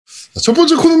자, 첫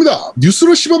번째 코너입니다.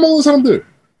 뉴스를 씹어먹는 사람들.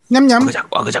 냠냠.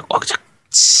 와그작.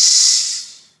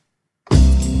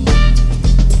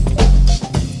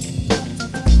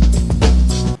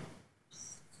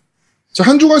 자,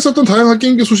 한 주간 있었던 다양한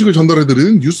게임계 소식을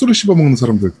전달해드리는 뉴스를 씹어먹는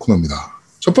사람들 코너입니다.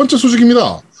 첫 번째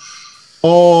소식입니다.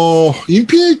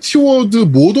 인피니티 워드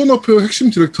모던 어페어 핵심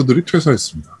디렉터들이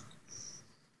퇴사했습니다.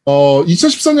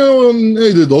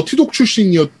 2014년에 이제 너티독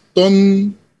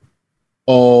출신이었던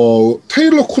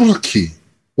테일러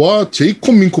쿠로사키와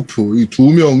제이콥 민코프 이 두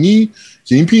명이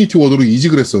이제 인피니티 워드로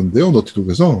이직을 했었는데요.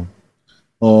 너티독에서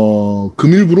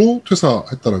금일부로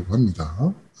퇴사했다라고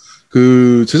합니다.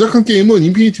 그 제작한 게임은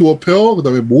인피니티 워페어,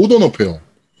 그다음에 모던 어페어,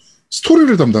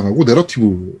 스토리를 담당하고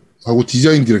내러티브하고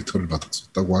디자인 디렉터를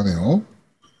맡았었다고 하네요.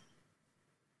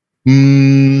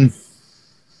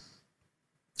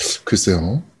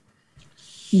 글쎄요.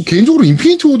 개인적으로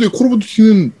인피니티 워드의 콜 오브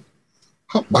듀티는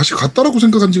맛이 같다라고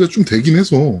생각한 지가 좀 되긴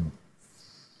해서.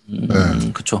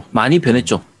 네. 그쵸. 많이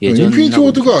변했죠. 예전. 인피니티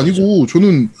워드가 아니고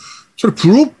저는 차라리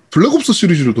블랙옵스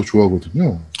시리즈를 더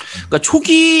좋아하거든요. 그러니까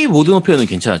초기 모던 어페어는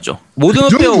괜찮았죠. 모던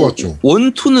어페어 1,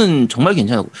 2는 정말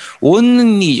괜찮았고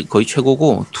 1이 거의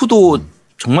최고고 2도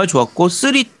정말 좋았고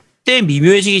 3 때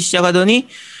미묘해지기 시작하더니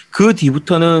그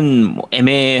뒤부터는 뭐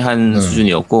애매한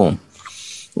수준이었고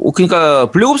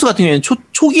그러니까 블랙옵스 같은 경우에는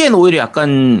초기에는 오히려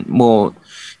약간 뭐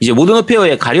이제 모던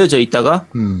어페어에 가려져 있다가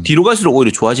뒤로 갈수록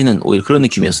오히려 좋아지는 오히려 그런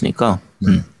느낌이었으니까.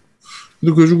 네.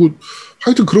 근데 그래가지고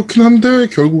하여튼 그렇긴 한데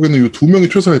결국에는 이 두 명이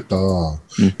퇴사했다.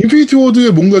 인피니티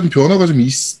워드에 뭔가 좀 변화가 좀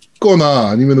있거나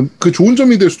아니면 그 좋은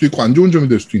점이 될 수도 있고 안 좋은 점이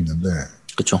될 수도 있는데.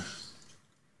 그렇죠.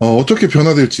 어떻게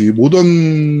변화될지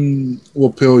모던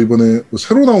워페어 이번에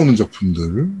새로 나오는 작품들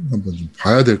한번 좀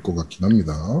봐야 될 것 같긴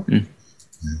합니다. 네.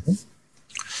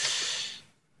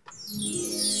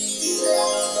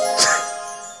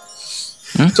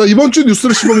 자, 이번 주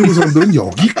뉴스를 씹어먹는 사람들은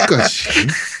여기까지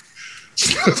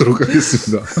지나가도록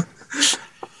하겠습니다.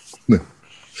 네.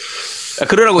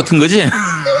 그러라고 든 거지?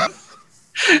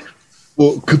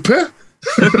 뭐 급해?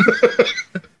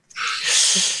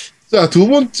 자, 두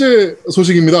번째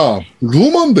소식입니다.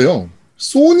 루머인데요.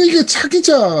 소닉의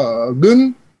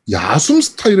차기작은 야숨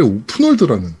스타일의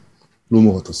오픈월드라는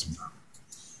루머가 떴습니다.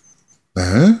 네.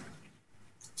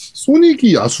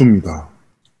 소닉이 야수입니다.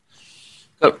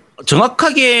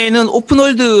 정확하게는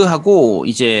오픈월드하고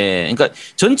이제 그러니까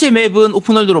전체 맵은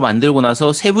오픈월드로 만들고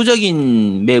나서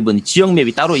세부적인 맵은 지역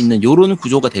맵이 따로 있는 요런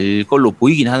구조가 될 걸로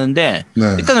보이긴 하는데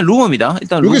네. 일단은 루머입니다.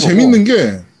 일단 이게 재밌는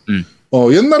게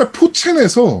옛날에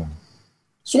포첸에서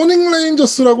소닉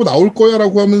레인저스라고 나올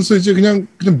거야라고 하면서 이제 그냥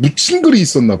묻힌 글이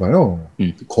있었나 봐요.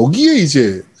 거기에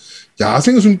이제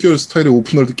야생 숨결 스타일의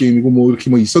오픈월드 게임이고 뭐 이렇게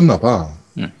뭐 있었나 봐.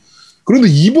 그런데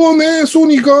이번에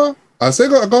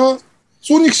세가가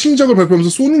소닉 신작을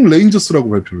발표하면서 소닉 레인저스라고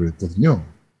발표를 했거든요.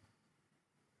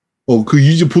 그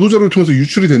이제 보도자료를 통해서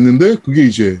유출이 됐는데 그게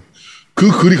이제 그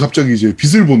글이 갑자기 이제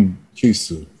빛을 본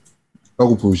케이스라고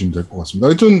보여주시면 될 것 같습니다.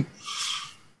 하여튼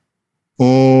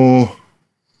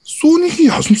소닉이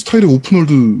야숨 스타일의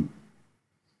오픈월드는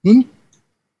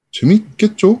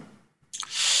재밌겠죠?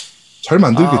 잘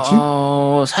만들겠지?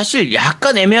 사실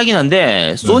약간 애매하긴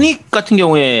한데 소닉 같은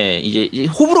경우에 이제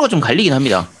호불호가 좀 갈리긴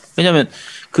합니다. 왜냐면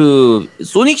그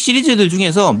소닉 시리즈들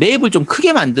중에서 맵을 좀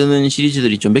크게 만드는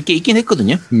시리즈들이 좀 몇 개 있긴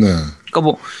했거든요. 네. 그러니까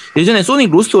뭐 예전에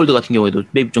소닉 로스트 월드 같은 경우에도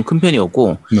맵이 좀 큰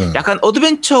편이었고 네. 약간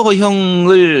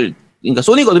어드벤처형을 그러니까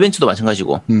소닉 어드벤처도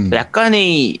마찬가지고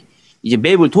약간의 이제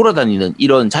맵을 돌아다니는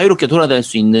이런 자유롭게 돌아다닐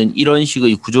수 있는 이런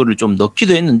식의 구조를 좀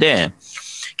넣기도 했는데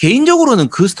개인적으로는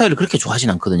그 스타일을 그렇게 좋아하진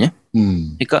않거든요.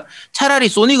 그러니까 차라리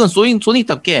소닉은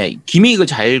소닉답게 기믹을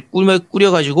잘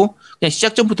꾸려가지고 그냥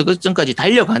시작 전부터 끝전까지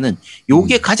달려가는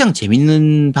요게 가장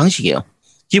재밌는 방식이에요.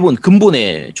 기본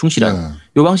근본에 충실한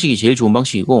요 방식이 제일 좋은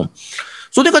방식이고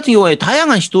소닉 같은 경우에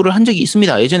다양한 시도를 한 적이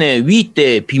있습니다. 예전에 위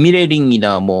때 비밀의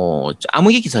링이나 뭐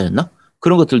암흑의 기사였나?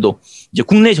 그런 것들도 이제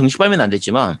국내에 정식 발매는 안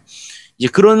됐지만 이제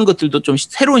그런 것들도 좀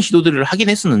새로운 시도들을 하긴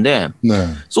했었는데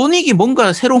소닉이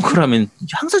뭔가 새로운 거라면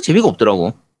항상 재미가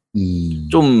없더라고.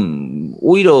 좀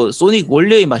오히려 소닉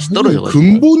원래의 맛이 떨어져가지고.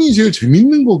 근본이 제일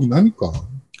재밌는 거긴 하니까.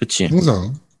 그치.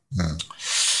 항상. 네.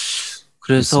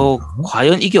 그래서 그렇습니다.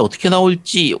 과연 이게 어떻게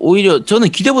나올지 오히려 저는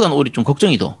기대보다는 오히려 좀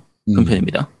걱정이 더 큰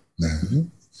편입니다. 네.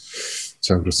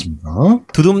 자, 그렇습니다.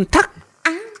 두둠탁.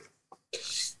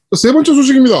 세 번째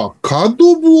소식입니다. 갓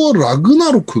오브 워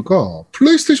라그나로크가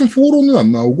플레이스테이션 4로는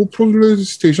안 나오고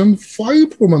플레이스테이션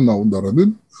 5로만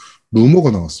나온다라는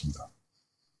루머가 나왔습니다.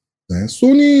 네,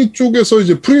 소니 쪽에서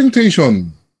이제 프레젠테이션을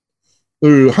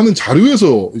하는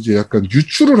자료에서 이제 약간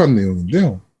유출을 한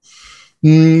내용인데요.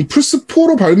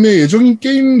 플스4로 발매 예정인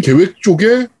게임 계획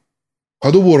쪽에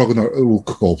갓 오브 워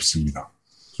라그나로크가 없습니다.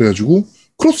 그래가지고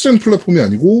크로스젠 플랫폼이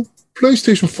아니고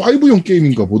플레이스테이션 5용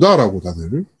게임인가 보다라고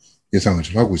다들 예상을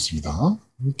좀 하고 있습니다.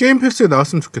 게임 패스에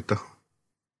나왔으면 좋겠다.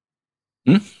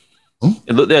 응?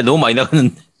 내가 너무 많이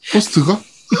나갔는데. 포스트가? 야,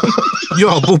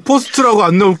 뭐 포스트라고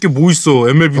안 나올 게 뭐 있어.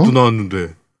 MLB도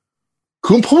나왔는데.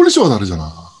 그건 퍼블리셔가 다르잖아.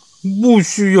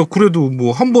 야, 그래도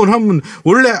뭐 한 번 하면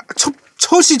원래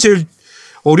첫이 제일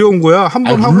어려운 거야. 한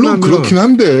번 하고 물론 나면 그렇긴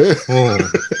한데.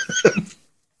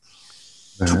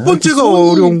 네, 첫 번째가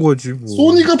어려운 거지. 뭐.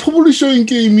 소니가 퍼블리셔인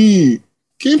게임이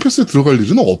게임 패스에 들어갈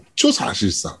일은 없죠,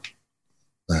 사실상.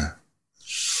 네.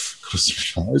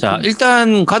 그렇습니다. 자,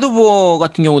 일단 갓 오브 워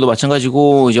같은 경우도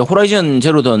마찬가지고 이제 호라이즌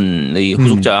제로던의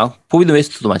후속작 포비드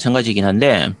웨스트도 마찬가지긴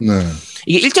한데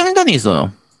이게 일장일단이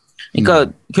있어요.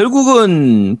 그러니까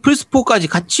결국은 플스4까지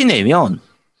같이 내면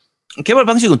개발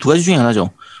방식은 두 가지 중에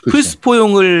하나죠. 그렇죠.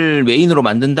 플스4용을 메인으로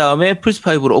만든 다음에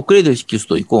플스5로 업그레이드 시킬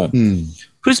수도 있고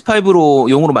플스5로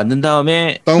용으로 만든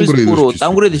다음에 플스4로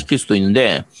다운그레이드 시킬 수도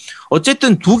있는데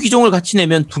어쨌든 두 기종을 같이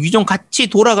내면 두 기종 같이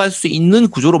돌아갈 수 있는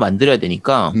구조로 만들어야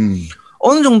되니까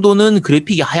어느 정도는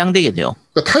그래픽이 하향되게 돼요.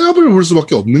 그러니까 타협을 볼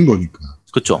수밖에 없는 거니까.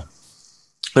 그렇죠.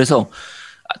 그래서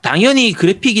당연히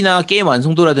그래픽이나 게임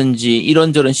완성도라든지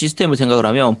이런저런 시스템을 생각을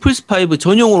하면 플스5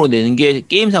 전용으로 내는 게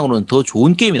게임상으로는 더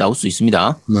좋은 게임이 나올 수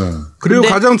있습니다. 네. 그리고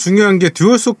가장 중요한 게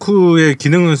듀얼소크의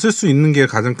기능을 쓸 수 있는 게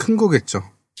가장 큰 거겠죠.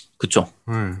 그렇죠.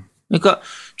 그러니까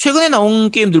최근에 나온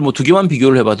게임들 뭐 두 개만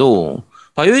비교를 해봐도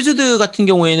바이오헤즈드 같은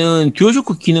경우에는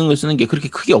듀얼쇼크 기능을 쓰는 게 그렇게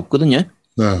크게 없거든요.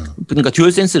 네. 그러니까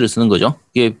듀얼 센스를 쓰는 거죠.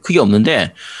 이게 크게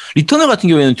없는데 리터널 같은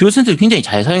경우에는 듀얼 센스를 굉장히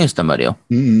잘 사용했었단 말이에요.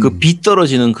 그 빛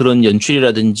떨어지는 그런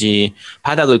연출이라든지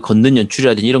바닥을 걷는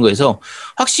연출이라든지 이런 거에서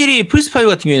확실히 플스5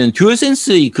 같은 경우에는 듀얼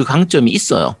센스의 그 강점이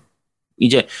있어요.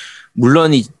 이제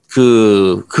물론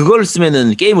그걸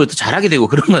쓰면은 게임을 더 잘하게 되고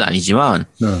그런 건 아니지만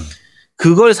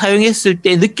그걸 사용했을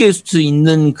때 느낄 수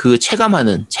있는 그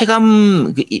말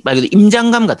그대로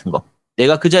임장감 같은 거.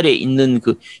 내가 그 자리에 있는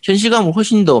그 현실감을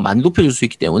훨씬 더 많이 높여줄 수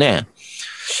있기 때문에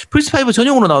플스5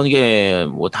 전용으로 나오는 게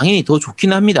뭐 당연히 더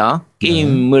좋긴 합니다.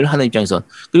 게임을 하는 입장에선.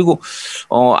 그리고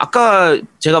아까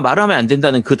제가 말하면 안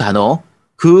된다는 그 단어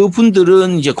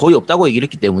그분들은 이제 거의 없다고 얘기를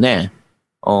했기 때문에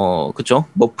그쵸?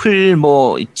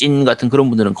 찐 같은 그런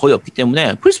분들은 거의 없기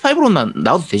때문에 플스5로만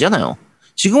나와도 되잖아요.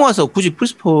 지금 와서 굳이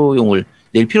플스4용을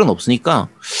낼 필요는 없으니까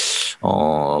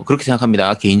그렇게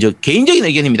생각합니다. 개인적인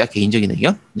의견입니다. 개인적인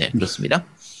의견. 네, 그렇습니다.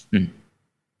 왜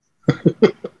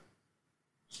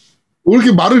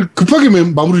이렇게 말을 급하게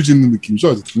마무리를 짓는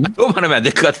느낌이죠, 아직도? 너무 말하면 안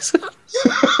될 것 같아서.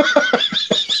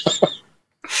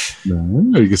 네,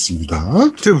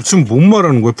 알겠습니다. 지금 뭔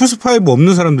말하는 거야? 플스5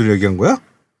 없는 사람들 얘기한 거야?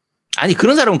 아니,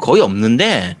 그런 사람은 거의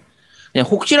없는데, 그냥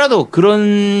혹시라도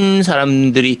그런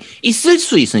사람들이 있을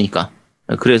수 있으니까.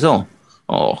 그래서,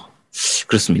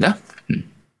 그렇습니다.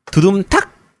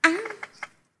 두둠탁!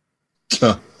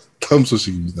 자, 다음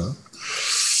소식입니다.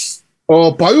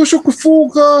 바이오쇼크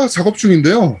 4가 작업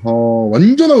중인데요.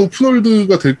 완전한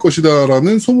오픈월드가 될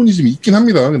것이다라는 소문이 좀 있긴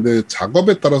합니다. 근데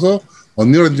작업에 따라서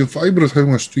언리얼 엔진 5를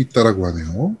사용할 수도 있다라고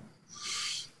하네요.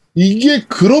 이게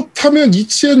그렇다면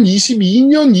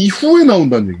 2022년 이후에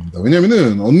나온다는 얘기입니다.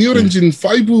 왜냐면은 언리얼 엔진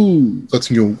 5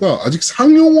 같은 경우가 아직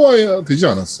상용화가 되지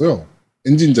않았어요.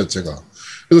 엔진 자체가.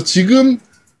 그래서 지금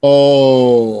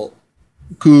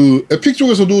에픽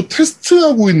쪽에서도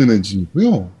테스트하고 있는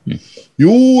엔진이고요. 요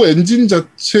엔진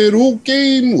자체로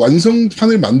게임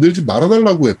완성판을 만들지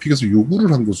말아달라고 에픽에서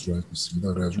요구를 한 것으로 알고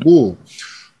있습니다. 그래가지고,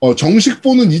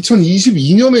 정식보는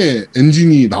 2022년에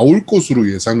엔진이 나올 것으로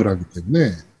예상을 하기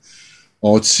때문에,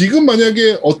 지금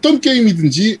만약에 어떤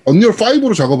게임이든지 언리얼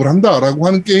 5로 작업을 한다라고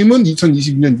하는 게임은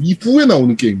 2022년 이후에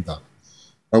나오는 게임이다.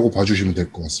 라고 봐주시면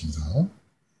될 것 같습니다.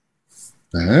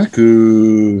 네,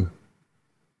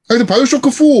 근데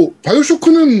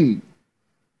바이오쇼크는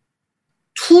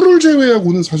 2를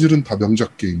제외하고는 사실은 다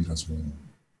명작 게임이라서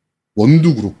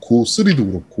 1도 그렇고 3도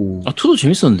그렇고 2도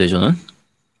재밌었는데 저는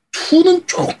 2는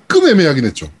조금 애매하긴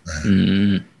했죠. 네.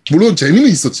 물론 재미는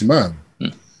있었지만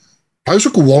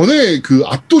바이오쇼크 1의 그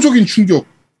압도적인 충격에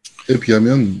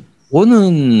비하면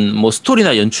 1은 뭐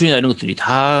스토리나 연출이나 이런 것들이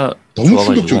다 너무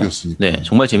좋아가지고. 충격적이었으니까. 네,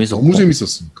 정말 재밌었고. 너무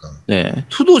재밌었으니까. 네,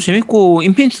 2도 재밌고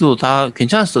인피니티도 다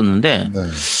괜찮았었는데 네.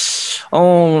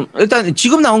 일단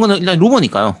지금 나온 거는 일단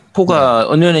루머니까요. 4가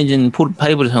언리얼 엔진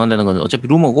 5를 사용한다는 건 어차피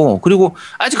루머고 그리고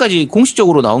아직까지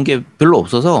공식적으로 나온 게 별로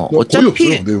없어서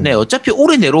어차피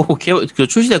올해 내로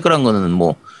출시될 거란 거는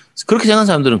뭐 그렇게 생각하는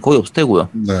사람들은 거의 없을 테고요.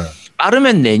 네.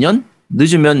 빠르면 내년,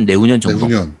 늦으면 내후년 정도.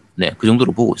 내후년. 네, 그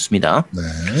정도로 보고 있습니다. 네.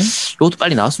 이것도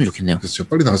빨리 나왔으면 좋겠네요. 그렇죠.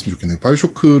 빨리 나왔으면 좋겠네요.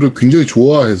 바이오쇼크를 굉장히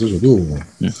좋아해서 저도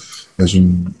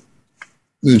좀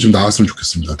나왔으면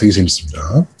좋겠습니다. 되게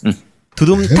재밌습니다.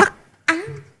 두둠탁.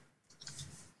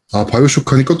 아,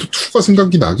 바이오쇼크 하니까 또 2가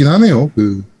생각이 나긴 하네요.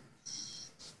 그,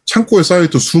 창고에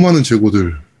쌓여있던 수많은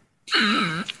재고들.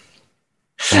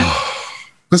 아,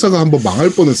 회사가 한번 망할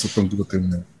뻔했었던 그것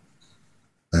때문에.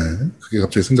 네, 그게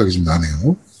갑자기 생각이 좀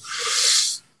나네요.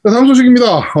 자, 다음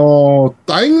소식입니다.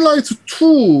 다잉 라이트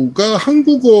 2가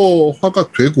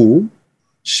한국어화가 되고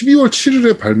 12월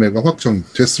 7일에 발매가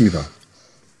확정됐습니다.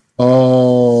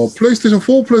 플레이스테이션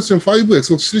 4, 플레이스테이션 5,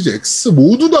 엑스박스 시리즈 X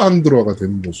모두 다 한글화가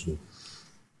되는 것으로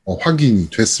확인이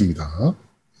됐습니다.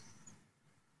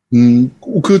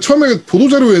 그 처음에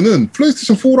보도자료에는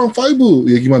플레이스테이션 4랑 5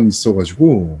 얘기만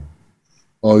있어가지고,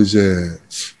 이제,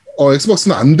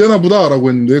 엑스박스는 안 되나 보다라고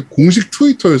했는데, 공식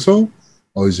트위터에서,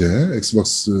 이제,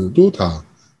 엑스박스도 다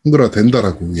한글화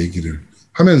된다라고 얘기를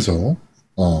하면서,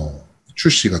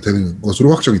 출시가 되는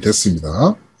것으로 확정이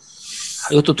됐습니다.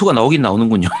 이것도 2가 나오긴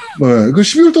나오는군요. 네, 그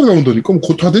 12월 달에 나온다니까, 뭐,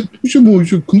 곧 다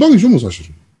이제 금방이죠, 뭐,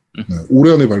 사실은. 네,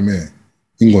 올해 안에 발매인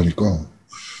거니까.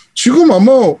 지금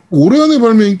아마 올해 안에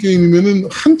발매인 게임이면은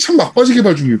한참 막바지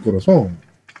개발 중일 거라서,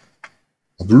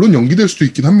 물론 연기될 수도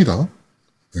있긴 합니다.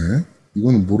 네,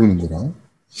 이거는 모르는 거라.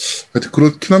 하여튼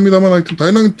그렇긴 합니다만, 하여튼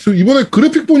다이나믹 이번에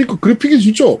그래픽 보니까 그래픽이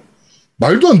진짜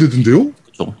말도 안 되던데요?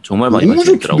 그쵸, 정말 많이 너무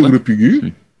좋던데,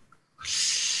 그래픽이?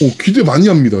 기대 많이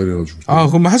합니다, 이래가지고. 아,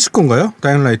 그럼 하실 건가요?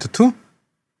 다잉 라이트 2?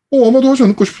 아마도 하지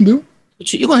않을까 싶은데요?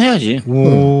 그치, 이건 해야지.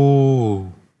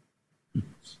 오.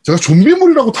 제가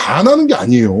좀비물이라고 다 안 하는 게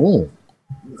아니에요.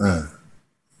 네.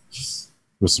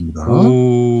 그렇습니다.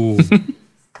 오.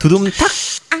 두둠탁?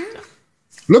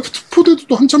 레프트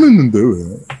 4데도 한참 했는데,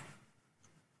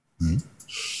 왜.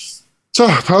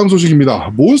 자, 다음 소식입니다.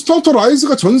 몬스터 헌터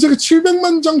라이즈가 전 세계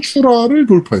 700만 장 출하를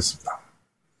돌파했습니다.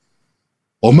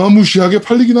 어마무시하게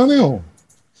팔리긴 하네요.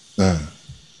 네.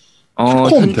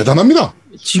 캡콤 대단합니다.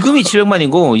 지금이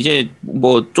 700만이고 이제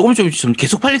뭐 조금씩 좀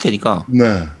계속 팔릴 테니까.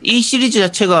 네. 이 시리즈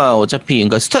자체가 어차피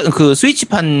그러니까 그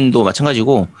스위치판도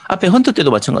마찬가지고 앞에 헌터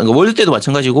때도 마찬가지, 그러니까 월드 때도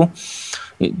마찬가지고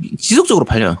지속적으로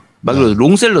팔려요. 말 그대로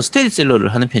롱셀러,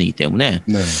 스테디셀러를 하는 편이기 때문에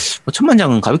네. 뭐 1000만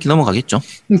장은 가볍게 넘어가겠죠.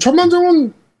 1000만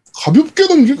장은 가볍게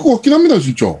넘길 것 같긴 합니다,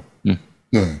 진짜.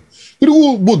 네.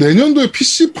 그리고 뭐 내년도에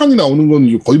PC판이 나오는 건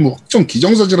이제 거의 뭐 확정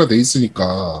기정사실화 돼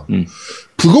있으니까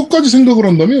그것까지 생각을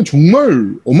한다면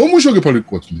정말 어마무시하게 팔릴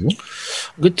것 같은데요.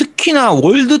 특히나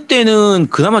월드 때는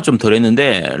그나마 좀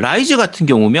덜했는데 라이즈 같은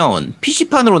경우면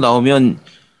PC판으로 나오면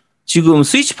지금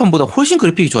스위치판보다 훨씬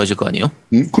그래픽이 좋아질 거 아니에요?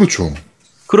 그렇죠.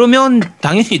 그러면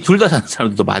당연히 둘 다 사는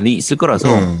사람들도 많이 있을 거라서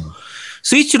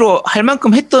스위치로 할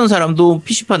만큼 했던 사람도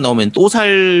PC판 나오면 또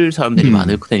살 사람들이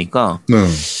많을 테니까. 네.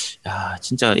 야,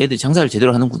 진짜 애들 장사를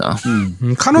제대로 하는구나.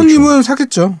 카노님은 그렇죠.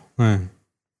 사겠죠. 네.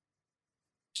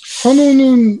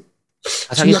 카노는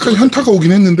지금 약간 현타가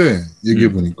오긴 했는데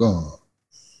얘기해보니까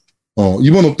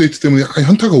이번 업데이트 때문에 약간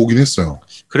현타가 오긴 했어요.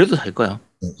 그래도 살 거야.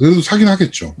 네, 그래도 사긴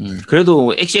하겠죠.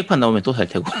 그래도 엑시엑판 나오면 또 살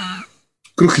테고.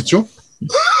 그렇겠죠?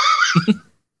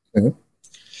 네.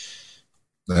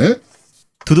 네.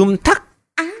 두둠탁.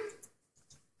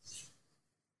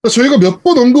 저희가 몇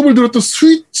번 언급을 드렸던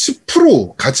스위치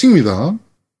프로 가칭입니다.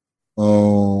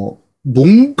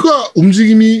 뭔가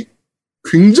움직임이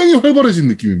굉장히 활발해진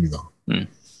느낌입니다.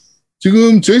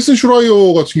 지금 제이슨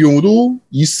슈라이어 같은 경우도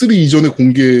E3 이전에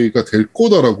공개가 될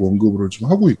거다라고 언급을 좀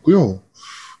하고 있고요.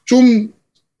 좀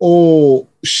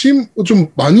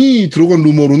많이 들어간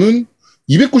루머로는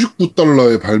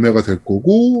 299달러에 발매가 될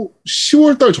거고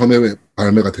 10월 달 전에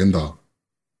발매가 된다라고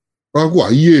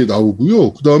아예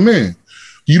나오고요. 그 다음에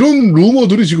이런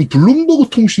루머들이 지금 블룸버그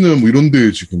통신이나 뭐 이런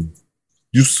데에 지금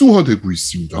뉴스화되고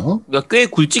있습니다. 그러니까 꽤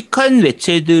굵직한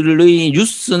매체들의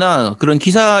뉴스나 그런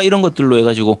기사 이런 것들로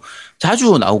해가지고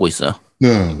자주 나오고 있어요.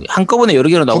 네. 한꺼번에 여러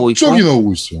개로 나오고 있고. 갑자기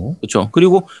나오고 있어요. 그렇죠.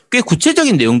 그리고 꽤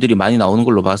구체적인 내용들이 많이 나오는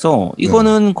걸로 봐서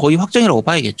이거는 거의 확정이라고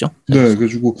봐야겠죠. 네.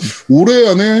 그래가지고 올해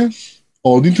안에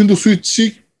닌텐도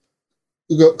스위치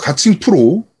그러니까 가칭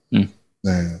프로 네.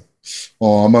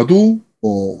 아마도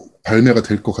발매가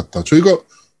될 것 같다. 저희가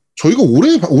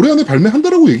올해 안에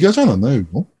발매한다라고 얘기하지 않았나요,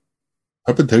 이거?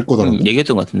 발표 될 거다라고.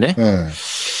 얘기했던 것 같은데. 네.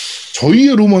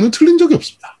 저희의 루머는 틀린 적이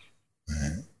없습니다. 네.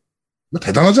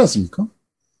 대단하지 않습니까?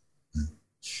 네.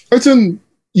 하여튼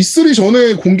E3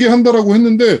 전에 공개한다라고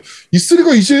했는데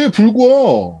E3가 이제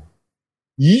불과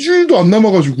 2주일도 안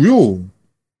남아가지고요.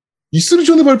 E3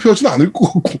 전에 발표하지는 않을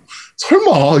것 같고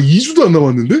설마 2주도 안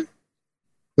남았는데?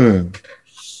 네.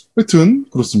 하여튼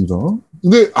그렇습니다.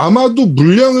 근데 아마도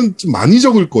물량은 좀 많이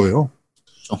적을 거예요.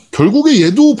 결국에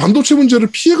얘도 반도체 문제를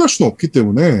피해갈 수는 없기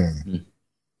때문에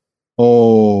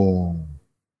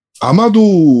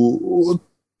아마도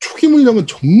초기 물량은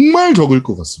정말 적을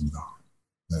것 같습니다.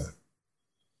 네.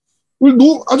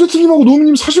 아제트님하고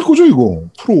노미님 사실 거죠, 이거?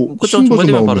 프로. 그쵸, 주말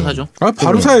되면 바로 사죠.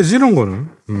 바로 사야지, 이런 거는.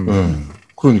 네,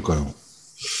 그러니까요.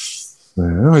 네,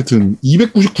 하여튼,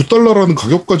 $299라는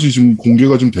가격까지 지금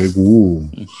공개가 좀 되고,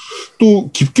 또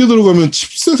깊게 들어가면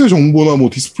칩셋의 정보나 뭐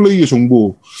디스플레이의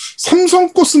정보,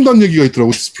 삼성 거 쓴다는 얘기가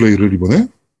있더라고, 디스플레이를 이번에.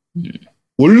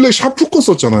 원래 샤프 거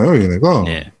썼잖아요, 얘네가.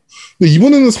 네. 근데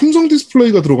이번에는 삼성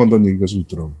디스플레이가 들어간다는 얘기가 좀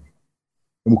있더라고요.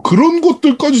 뭐 그런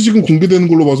것들까지 지금 공개되는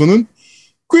걸로 봐서는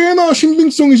꽤나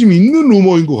신빙성이 좀 있는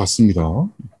루머인 것 같습니다.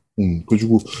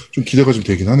 그래가지고 좀 기대가 좀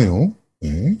되긴 하네요.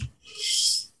 네.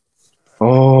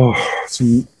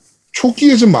 지금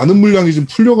초기에 좀 많은 물량이 좀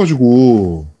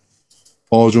풀려가지고,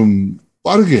 좀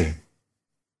빠르게,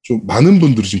 좀 많은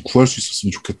분들이 지금 구할 수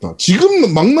있었으면 좋겠다.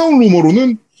 지금 막 나온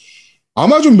루머로는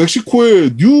아마존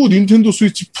멕시코에 뉴 닌텐도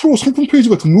스위치 프로 상품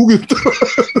페이지가 등록했다는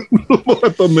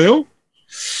루머가 떴네요.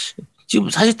 지금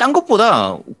사실 딴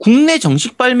것보다 국내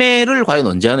정식 발매를 과연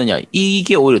언제 하느냐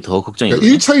이게 오히려 더 걱정이거든요.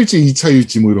 그러니까 1차일지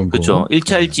 2차일지 뭐 이런 거. 그렇죠.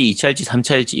 1차일지 2차일지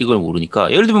 3차일지 이걸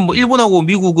모르니까 예를 들면 뭐 일본하고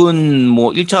미국은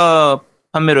뭐 1차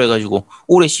판매로 해가지고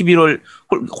올해 11월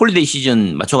홀리데이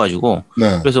시즌 맞춰가지고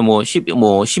네. 그래서 뭐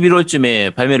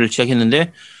 11월쯤에 발매를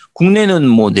시작했는데 국내는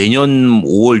뭐 내년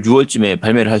 5월 6월쯤에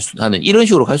발매를 하는 이런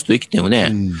식으로 갈 수도 있기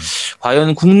때문에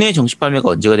과연 국내 정식 발매가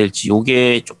언제가 될지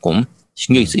이게 조금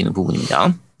신경이 쓰이는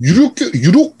부분입니다.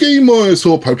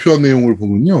 유로게이머에서 발표한 내용을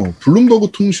보면요. 블룸버그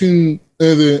통신에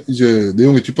대해 이제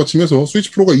내용에 뒷받침해서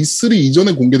스위치 프로가 E3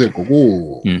 이전에 공개될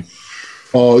거고,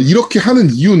 이렇게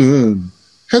하는 이유는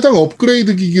해당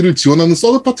업그레이드 기기를 지원하는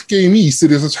서드파트 게임이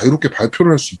E3에서 자유롭게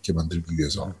발표를 할 수 있게 만들기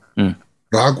위해서.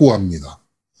 라고 합니다.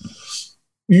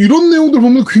 이런 내용들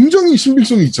보면 굉장히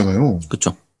신빙성이 있잖아요.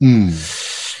 그렇죠.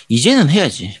 이제는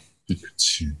해야지.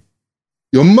 그렇지.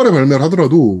 연말에 발매를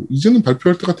하더라도 이제는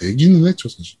발표할 때가 되기는 했죠,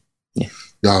 사실. 네.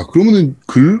 야, 그러면은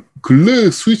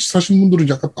근래 스위치 사신 분들은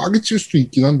약간 빠개 칠 수도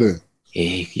있긴 한데.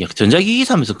 에이, 그냥 전자기기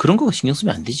사면서 그런 거 신경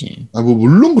쓰면 안 되지. 뭐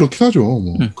물론 그렇긴 하죠.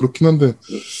 뭐 그렇긴 한데.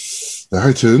 네,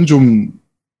 하여튼 좀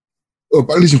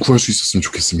빨리 좀 구할 수 있었으면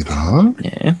좋겠습니다.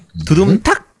 네.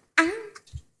 두둠탁.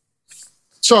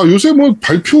 자, 요새 뭐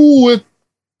발표의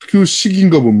그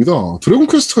시기인가 봅니다. 드래곤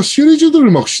퀘스트가 시리즈들을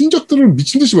막 신작들을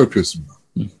미친 듯이 발표했습니다.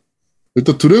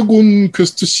 일단 드래곤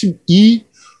퀘스트 12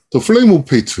 더 플레임 오브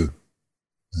페이트.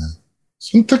 네.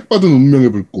 선택받은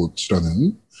운명의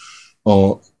불꽃이라는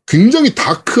굉장히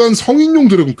다크한 성인용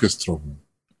드래곤 퀘스트라고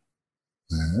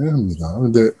합니다.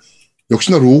 근데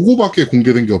역시나 로고밖에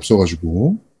공개된 게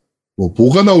없어가지고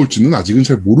뭐가 나올지는 아직은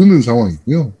잘 모르는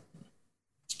상황이고요.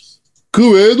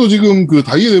 그 외에도 지금 그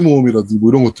다이의 모험이라든지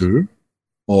뭐 이런 것들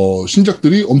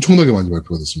신작들이 엄청나게 많이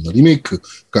발표가 됐습니다. 리메이크,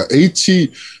 그러니까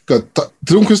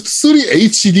드래곤 퀘스트 3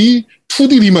 HD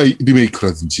 2D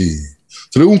리메이크라든지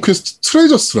드래곤 퀘스트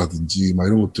트레저스라든지 막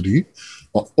이런 것들이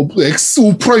X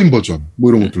오프라인 버전 뭐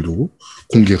이런 것들도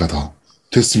공개가 다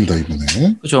됐습니다 이번에.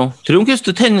 그렇죠. 드래곤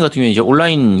퀘스트 10 같은 경우는 이제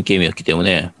온라인 게임이었기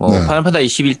때문에 파이널 판타지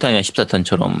 11탄이나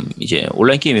 14탄처럼 이제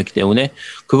온라인 게임이었기 때문에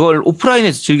그걸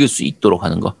오프라인에서 즐길 수 있도록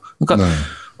하는 거. 그러니까. 네.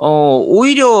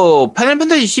 오히려 파이널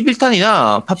판타지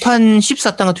 11탄이나 파판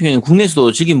 14탄 같은 경우에는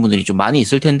국내에서도 즐긴 분들이 좀 많이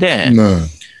있을 텐데, 네.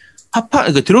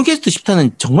 그러니까 드래곤 퀘스트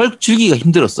 10탄은 정말 즐기기가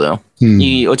힘들었어요.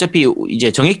 어차피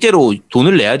이제 정액제로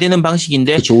돈을 내야 되는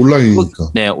방식인데, 그렇죠.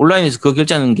 온라인이니까. 네, 온라인에서 그거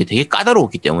결제하는 게 되게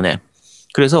까다로웠기 때문에.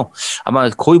 그래서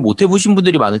아마 거의 못 해보신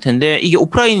분들이 많을 텐데, 이게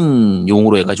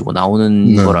오프라인용으로 해가지고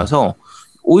나오는 거라서,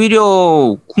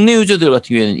 오히려 국내 유저들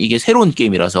같은 경우에는 이게 새로운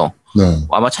게임이라서,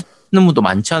 아마 찾는 분도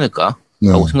많지 않을까.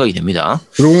 라고 생각이 됩니다.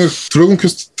 드래곤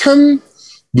퀘스트 10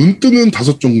 눈 뜨는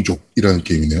 5종족이라는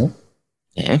게임이네요.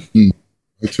 네.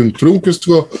 하여튼 드래곤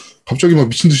퀘스트가 갑자기 막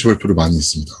미친 듯이 발표를 많이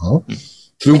했습니다.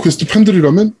 드래곤 퀘스트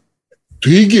팬들이라면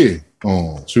되게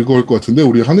즐거울 것 같은데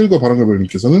우리 하늘과 바람과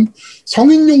별님께서는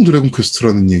성인용 드래곤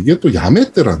퀘스트라는 얘기에 또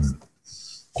야매떼라는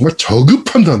정말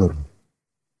저급한 단어로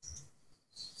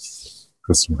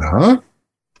그렇습니다.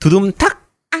 두둠탁.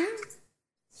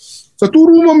 자, 또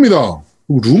루머입니다.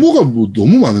 루머가 뭐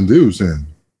너무 많은데요, 요새.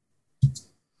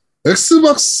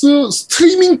 엑스박스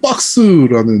스트리밍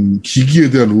박스라는 기기에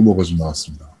대한 루머가 좀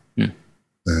나왔습니다. 네.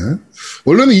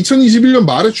 원래는 2021년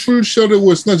말에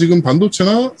출시하려고 했으나 지금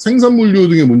반도체나 생산물류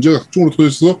등의 문제가 각종으로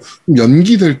터져서 좀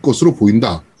연기될 것으로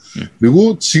보인다.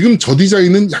 그리고 지금 저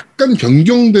디자인은 약간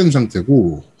변경된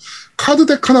상태고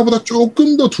카드덱 하나보다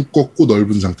조금 더 두껍고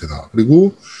넓은 상태다.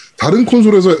 그리고 다른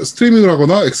콘솔에서 스트리밍을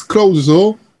하거나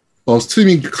엑스클라우드에서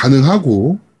스트리밍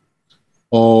가능하고,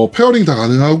 페어링 다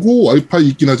가능하고, 와이파이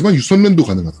있긴 하지만 유선랜도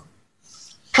가능하다.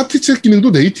 파티챗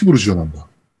기능도 네이티브로 지원한다.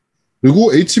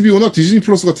 그리고 HBO나 디즈니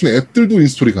플러스 같은 앱들도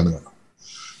인스톨이 가능하다.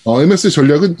 MS의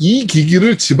전략은 이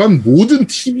기기를 집안 모든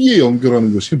TV에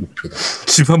연결하는 것이 목표다.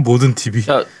 집안 모든 TV.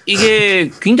 자,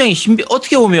 이게 굉장히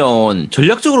어떻게 보면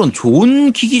전략적으로는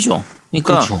좋은 기기죠.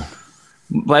 그러니까 그렇죠.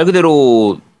 말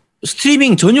그대로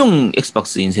스트리밍 전용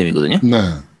엑스박스인 셈이거든요. 네.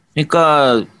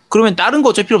 그러니까 그러면 다른 거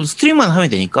어차피 필요 없어 스트리밍만 하면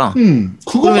되니까.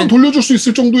 그것만 돌려줄 수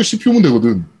있을 정도의 CPU면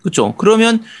되거든. 그렇죠.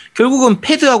 그러면 결국은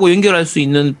패드하고 연결할 수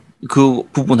있는 그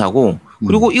부분하고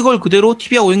그리고 이걸 그대로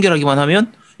TV하고 연결하기만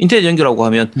하면 인터넷 연결하고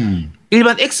하면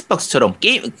일반 엑스박스처럼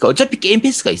어차피 게임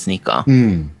패스가 있으니까.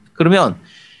 그러면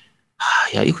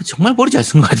야 이거 정말 머리 잘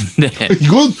쓴 거 같은데.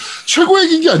 이건 최고의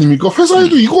기기 아닙니까?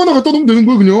 회사에도 이거 하나 갖다 놓으면 되는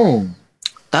거예요, 그냥.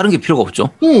 다른 게 필요가 없죠.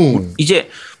 이제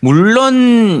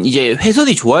물론 이제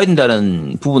회선이 좋아야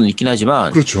된다는 부분은 있긴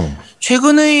하지만 그렇죠.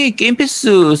 최근의 게임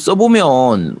패스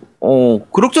써보면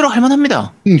그럭저럭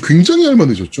할만합니다. 굉장히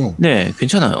할만해졌죠. 네,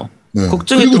 괜찮아요. 네.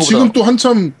 그리고 지금 또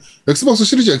한참 엑스박스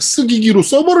시리즈 X 기기로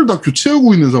서버를 다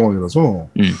교체하고 있는 상황이라서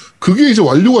그게 이제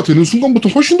완료가 되는 순간부터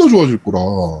훨씬 더 좋아질 거라.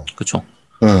 그렇죠.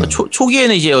 네.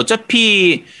 초기에는 이제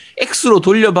어차피 X로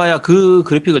돌려봐야 그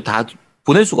그래픽을 다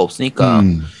보낼 수가 없으니까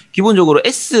기본적으로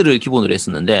S를 기본으로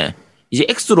했었는데 이제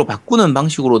X로 바꾸는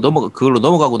방식으로 그걸로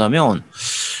넘어가고 나면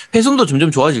회선도 점점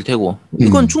좋아질 테고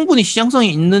이건 충분히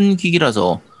시장성이 있는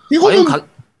기기라서 이거는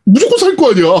무조건 살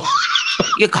거 아니야.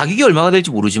 이게 가격이 얼마가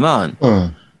될지 모르지만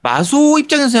마소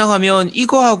입장에서 생각하면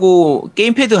이거하고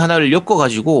게임패드 하나를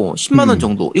엮어가지고 10만 원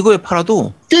정도 이거에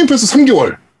팔아도 게임 패스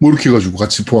 3개월 뭐 이렇게 해가지고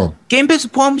같이 포함. 게임 패스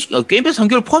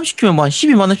 3개월 포함시키면 뭐 한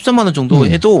 12만 원, 13만 원 정도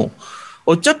해도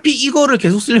어차피 이거를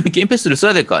계속 쓰려면 게임 패스를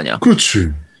써야 될 거 아니야. 그렇지.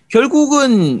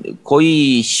 결국은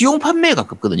거의 시용 판매에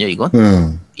가깝거든요,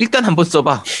 이건. 일단 한번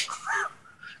써봐.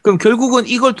 그럼 결국은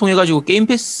이걸 통해 가지고 게임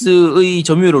패스의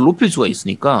점유율을 높일 수가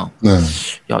있으니까. 네.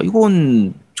 야,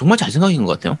 이건 정말 잘 생각인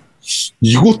것 같아요.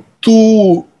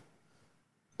 이것도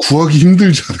구하기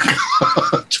힘들지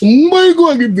않을까. 정말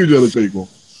구하기 힘들지 않을까, 이거.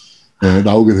 네,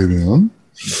 나오게 되면.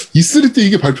 E3 때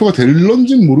이게 발표가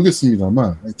될런지는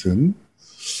모르겠습니다만, 하여튼.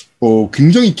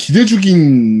 굉장히 기대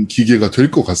죽인 기계가 될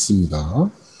것 같습니다.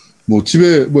 뭐,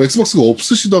 집에, 엑스박스가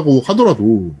없으시다고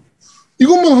하더라도,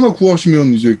 이것만 하나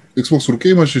구하시면 이제 엑스박스로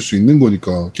게임하실 수 있는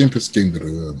거니까, 게임 패스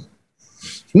게임들은.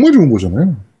 정말 좋은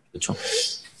거잖아요. 그렇죠.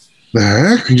 네,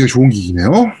 굉장히 좋은 기기네요.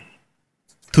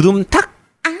 두둠탁!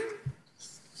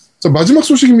 자, 마지막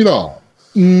소식입니다.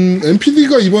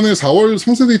 NPD가 이번에 4월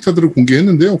상세 데이터들을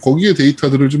공개했는데요. 거기에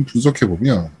데이터들을 좀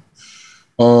분석해보면,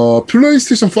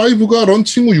 플레이스테이션 5가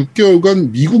런칭 후 6개월간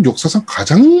미국 역사상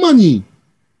가장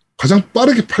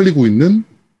빠르게 팔리고 있는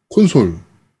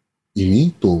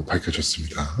콘솔임이 또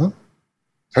밝혀졌습니다.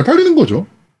 잘 팔리는 거죠.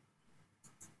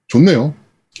 좋네요.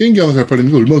 게임기 하나 잘 팔리는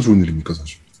게 얼마나 좋은 일입니까,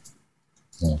 사실.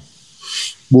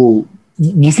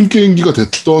 무슨 게임기가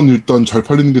됐던 일단 잘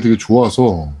팔리는 게 되게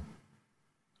좋아서,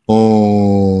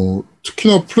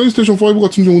 특히나 플레이스테이션 5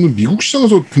 같은 경우는 미국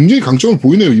시장에서 굉장히 강점을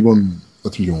보이네요, 이번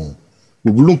같은 경우.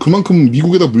 물론 그만큼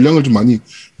미국에다 물량을 좀 많이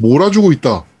몰아주고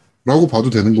있다라고 봐도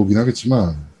되는 거긴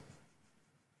하겠지만,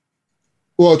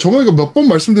 저번에 몇 번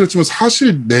말씀드렸지만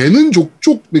사실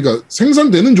그러니까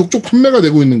생산되는 족족 판매가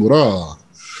되고 있는 거라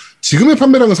지금의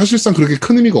판매량은 사실상 그렇게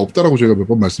큰 의미가 없다라고 제가 몇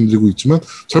번 말씀드리고 있지만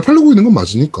잘 팔리고 있는 건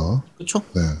맞으니까. 그렇죠.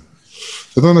 네,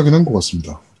 대단하긴 한 것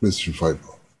같습니다. 플레이스테이션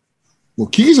 5.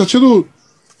 기기 자체도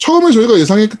처음에 저희가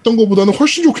예상했던 것보다는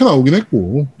훨씬 좋게 나오긴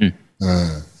했고, 네.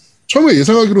 처음에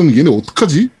예상하기로는 얘네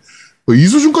어떡하지? 이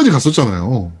수준까지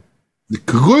갔었잖아요. 근데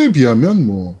그거에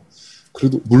비하면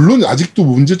그래도 물론 아직도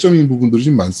문제점인 부분들이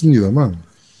좀 많습니다만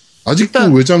아직도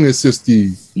일단, 외장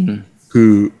SSD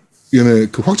얘네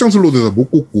확장 슬롯에다 못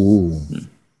꽂고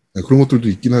네, 그런 것들도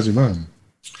있긴 하지만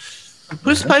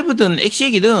플스5든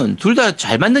엑시엑이든 둘 다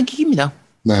잘 만든 기기입니다.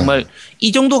 네. 정말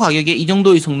이 정도 가격에 이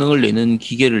정도의 성능을 내는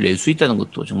기계를 낼 수 있다는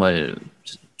것도 정말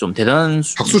좀 대단한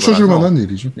박수 쳐줄 만한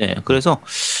일이죠. 네, 그래서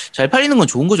잘 팔리는 건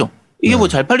좋은 거죠. 이게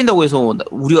잘 팔린다고 해서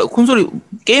우리가 콘솔이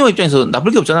게이머 입장에서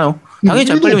나쁠 게 없잖아요. 당연히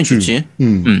잘 팔리면 좋지.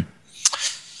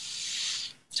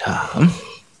 자,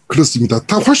 그렇습니다.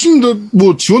 다 훨씬 더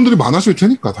지원들이 많아질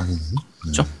테니까 당연히.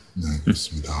 그렇죠. 네,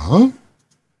 그렇습니다.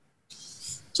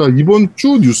 자, 이번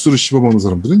주 뉴스를 씹어먹는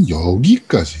사람들은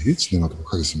여기까지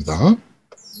진행하도록 하겠습니다.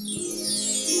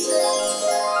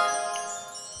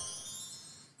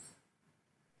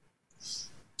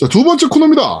 자, 두 번째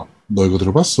코너입니다. 너 이거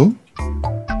들어봤어?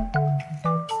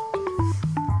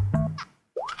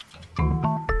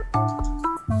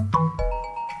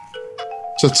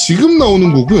 자, 지금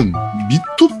나오는 곡은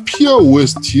미토피아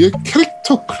OST의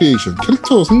캐릭터 크리에이션,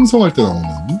 캐릭터 생성할 때 나오는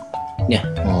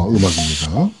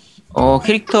음악입니다.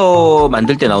 캐릭터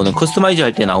만들 때 나오는, 커스터마이즈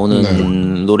할 때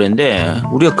나오는 노래인데,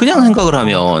 우리가 그냥 생각을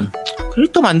하면,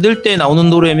 캐릭터 만들 때 나오는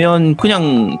노래면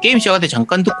그냥 게임 시작할 때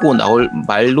잠깐 듣고 나올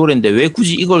말 노래인데 왜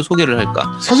굳이 이걸 소개를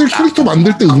할까? 사실 캐릭터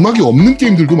만들 때 음악이 없는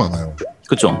게임들도 많아요.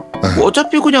 그쵸. 뭐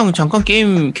어차피 그냥 잠깐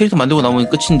게임 캐릭터 만들고 나오면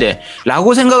끝인데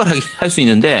라고 생각을 할 수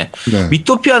있는데 네.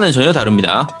 미토피아는 전혀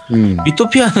다릅니다.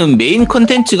 미토피아는 메인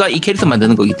컨텐츠가 이 캐릭터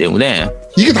만드는 거기 때문에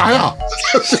이게 다야.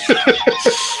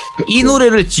 이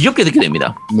노래를 지겹게 듣게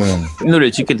됩니다. 네. 이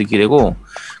노래를 지겹게 듣게 되고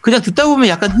그냥 듣다 보면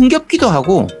약간 흥겹기도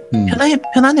하고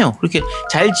편하네요. 그렇게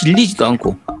잘 질리지도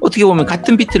않고 어떻게 보면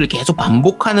같은 비트를 계속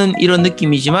반복하는 이런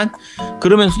느낌이지만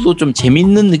그러면서도 좀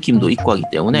재밌는 느낌도 있고 하기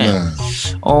때문에 네.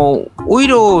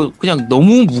 오히려 그냥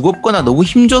너무 무겁거나 너무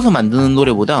힘줘서 만드는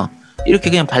노래보다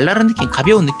이렇게 그냥 발랄한 느낌,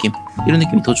 가벼운 느낌 이런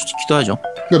느낌이 더 좋기도 하죠.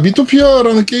 그러니까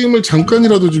미토피아라는 게임을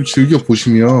잠깐이라도 좀 즐겨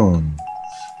보시면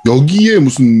여기에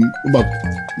무슨 막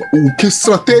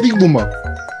오케스트라 때리고 막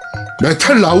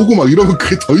메탈 나오고 막 이러면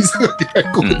그게 더 이상하게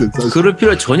할 거거든. 사실. 그럴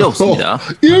필요 전혀 없습니다.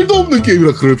 1도 없는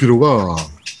게임이라 그럴 필요가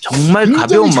정말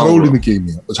가벼운 잘 어울리는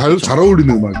게임이에요. 잘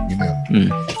어울리는 음악이네요.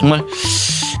 정말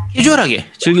캐주얼하게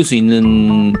즐길 수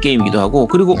있는 게임이기도 하고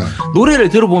그리고 네. 노래를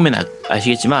들어보면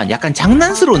아시겠지만 약간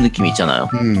장난스러운 느낌이 있잖아요.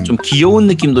 좀 귀여운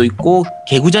느낌도 있고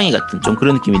개구장이 같은 좀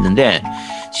그런 느낌이 있는데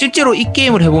실제로 이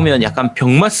게임을 해보면 약간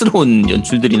병맛스러운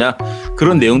연출들이나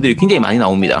그런 내용들이 굉장히 많이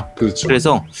나옵니다. 그렇죠.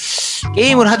 그래서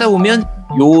게임을 하다 보면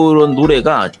요런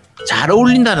노래가 잘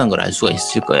어울린다는 걸 알 수가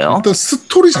있을 거예요. 일단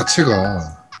스토리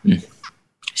자체가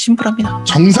심플합니다.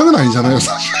 정상은 아니잖아요,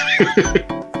 사실.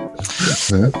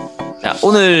 네. 자,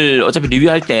 오늘 어차피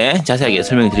리뷰할 때 자세하게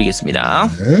설명해 드리겠습니다.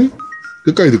 네.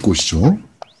 끝까지 듣고 오시죠.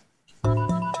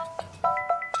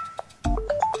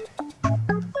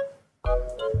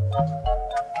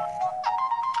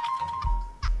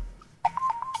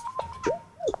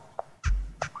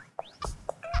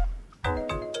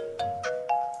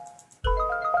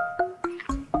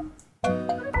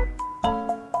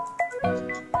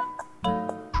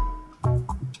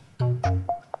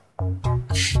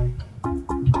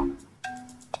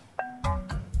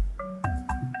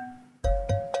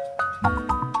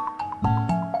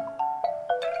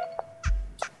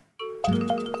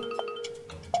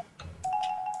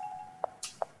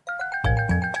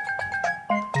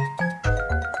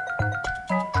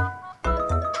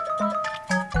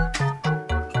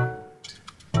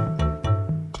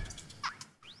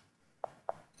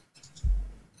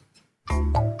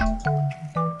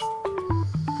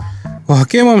 와,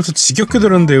 게임하면서 지겹게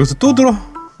들었는데 여기서 또 들어?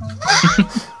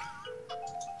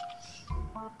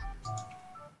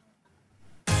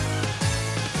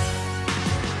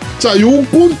 자,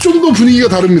 요건 좀 더 분위기가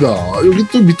다릅니다. 여기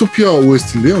또 미토피아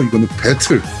OST인데요. 이거는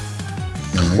배틀.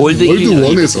 네, 월드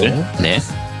 1에서 네.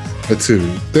 배틀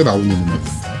때 나오는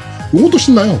음악입니다. 요것도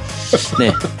신나요.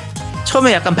 네.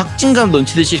 처음에 약간 박진감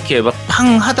넘치듯이 이렇게 막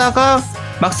팡 하다가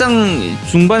막상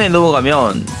중반에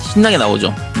넘어가면 신나게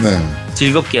나오죠. 네.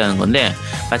 즐겁게 하는 건데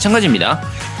마찬가지입니다.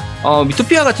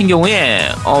 미토피아 같은 경우에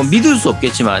믿을 수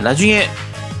없겠지만 나중에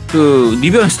그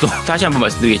리뷰에서도 다시 한번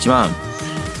말씀드리겠지만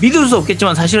믿을 수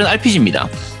없겠지만 사실은 RPG입니다.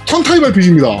 턴타입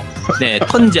RPG입니다. 네,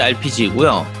 턴제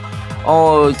RPG이고요.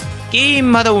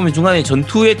 게임 하다 보면 중간에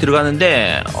전투에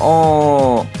들어가는데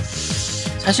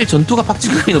사실 전투가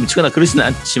박진감이 넘치거나 그러지는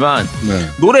않지만 네.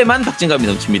 노래만 박진감이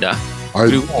넘칩니다.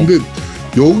 그리고 근데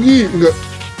여기 그러니까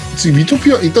지금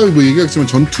미토피아 이따 뭐 얘기하겠지만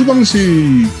전투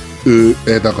방식에다가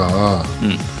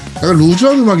약간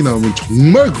루즈한 음악이 나오면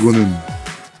정말 그거는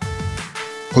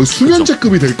거의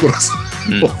수면제급이 될 거라서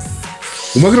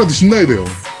음악이라도 신나야 돼요.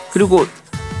 그리고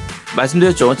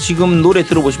말씀드렸죠. 지금 노래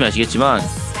들어보시면 아시겠지만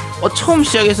처음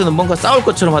시작에서는 뭔가 싸울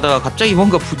것처럼 하다가 갑자기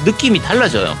뭔가 느낌이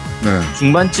달라져요. 네.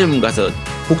 중반쯤 가서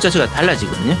곡 자체가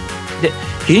달라지거든요. 근데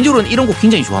개인적으로는 이런 곡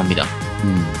굉장히 좋아합니다.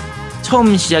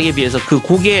 처음 시작에 비해서 그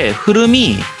곡의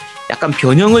흐름이 약간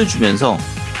변형을 주면서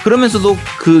그러면서도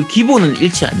그 기본은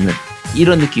잃지 않는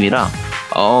이런 느낌이라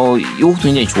이 곡도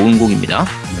굉장히 좋은 곡입니다.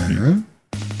 네.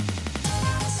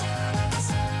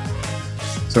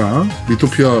 자,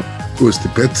 미토피아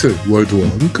OST 배틀 월드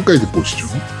 1 끝까지 듣고 오시죠.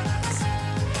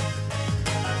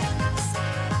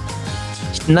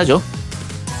 신나죠?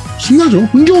 신나죠?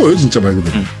 흥겨워요 진짜 말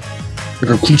그대로.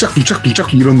 약간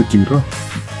쿵짝쿵짝쿵짝 이런 느낌이라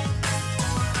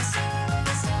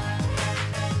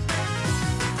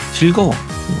즐거워.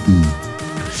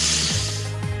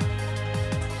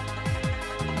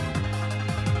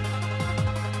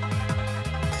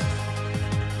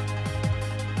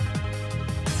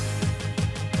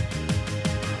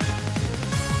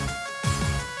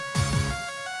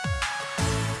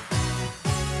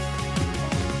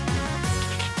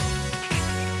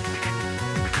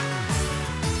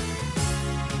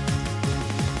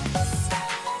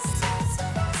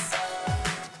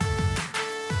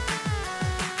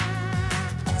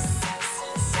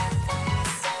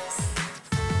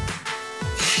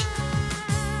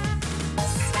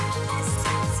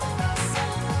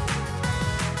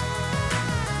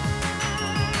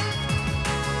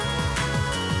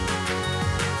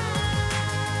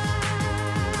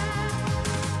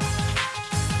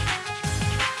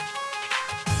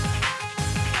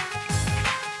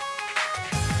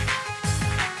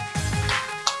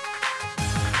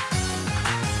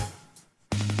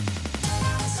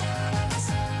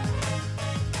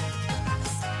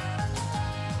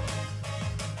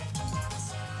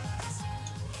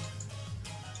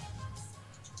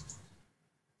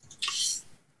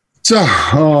 자,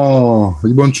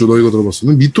 이번 주 너희가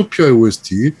들어봤으면 미토피아의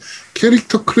OST,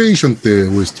 캐릭터 크리에이션 때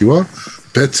OST와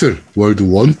배틀 월드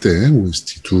 1 때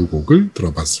OST 두 곡을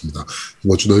들어봤습니다.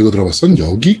 이번 주 너희가 들어봤던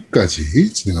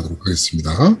여기까지 진행하도록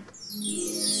하겠습니다.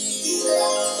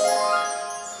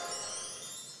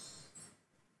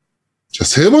 자,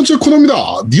 세 번째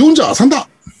코너입니다. 니 혼자 산다.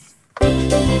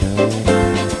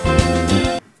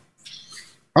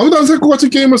 아무도 안 살 것 같은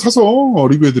게임을 사서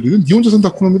리뷰해드리는 니 혼자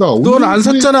산다 코너입니다. 넌 안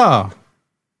샀잖아.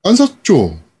 안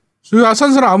샀죠. 여기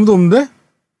산 사람 아무도 없는데?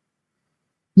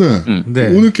 네. 네.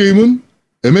 오늘 게임은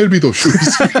MLB 더 쇼.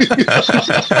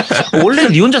 원래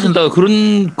니 혼자 산다가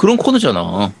그런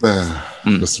코너잖아. 네.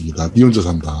 그렇습니다. 니 혼자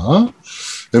산다.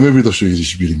 MLB 더 쇼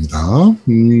 20일입니다.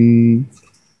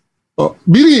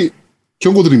 미리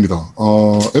경고드립니다.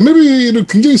 MLB를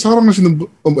굉장히 사랑하시는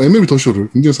MLB 더 쇼를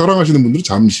굉장히 사랑하시는 분들은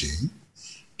잠시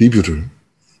리뷰를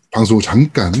방송을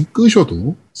잠깐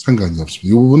끄셔도 상관이 없습니다.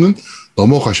 이 부분은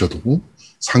넘어가셔도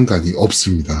상관이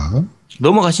없습니다.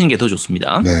 넘어가시는 게 더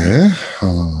좋습니다. 네.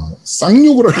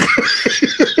 쌍욕을 할까요?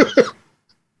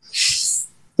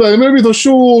 자, MLB 더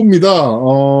쇼입니다.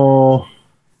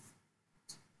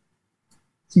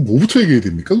 뭐부터 얘기해야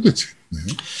됩니까, 도대체? 네.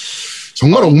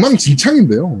 정말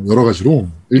엉망진창인데요, 여러 가지로.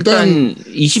 일단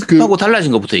 20하고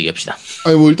달라진 것부터 얘기합시다.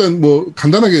 일단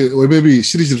간단하게 MLB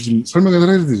시리즈를 좀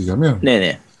설명을 해드리자면.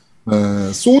 네네.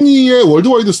 소니의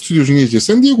월드와이드 스튜디오 중에 이제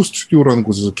샌디에고 스튜디오라는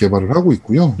곳에서 개발을 하고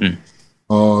있고요.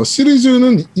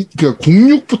 시리즈는 그러니까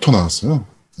 06부터 나왔어요.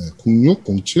 네, 06,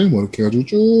 07 이렇게 해가지고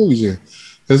쭉 이제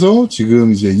해서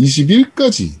지금 이제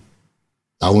 21까지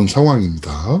나온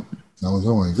상황입니다. 나온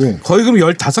상황이고. 거의 그럼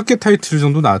 15개 타이틀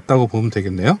정도 나왔다고 보면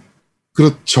되겠네요?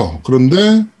 그렇죠.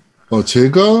 그런데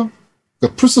제가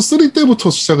그러니까 플스 3 때부터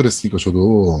시작을 했으니까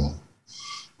저도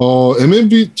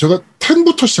MLB 제가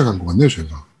 10부터 시작한 것 같네요.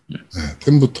 제가. 네,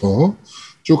 10부터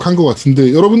쭉 한 것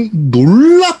같은데 여러분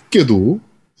놀랍게도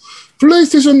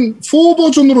플레이스테이션 4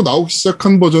 버전으로 나오기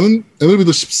시작한 버전은 MLB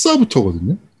더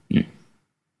 14부터거든요.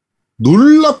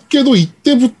 놀랍게도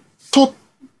이때부터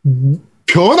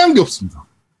변한 게 없습니다.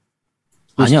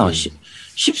 아니야.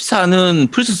 14는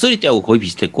플스 3 때하고 거의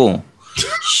비슷했고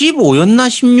 15였나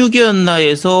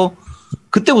 16이었나에서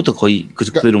그때부터 거의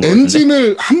그러니까 그런 거였는데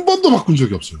엔진을 한 번도 바꾼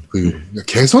적이 없어요. 그러니까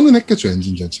개선은 했겠죠,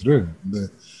 엔진 자체를. 근데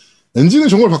엔진을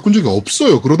정말 바꾼 적이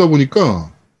없어요. 그러다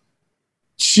보니까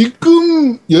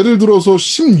지금 예를 들어서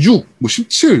 16,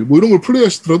 17 이런 걸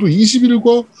플레이하시더라도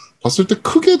 21과 봤을 때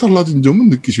크게 달라진 점은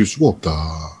느끼실 수가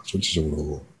없다.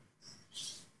 전체적으로.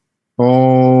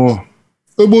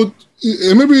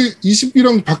 MLB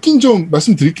 20이랑 바뀐 점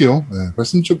말씀드릴게요. 네,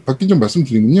 바뀐 점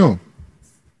말씀드리면요.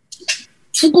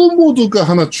 투구 모드가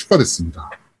하나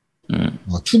추가됐습니다.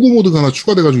 투구 모드가 하나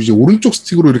추가돼가지고 이제 오른쪽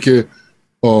스틱으로 이렇게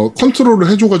컨트롤을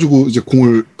해줘가지고 이제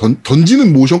공을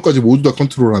던지는 모션까지 모두 다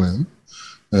컨트롤하는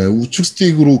우측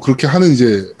스틱으로 그렇게 하는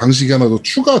이제 방식이 하나 더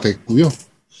추가됐고요.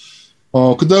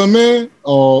 그 다음에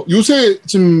요새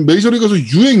지금 메이저리그에서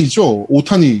유행이죠.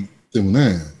 오타니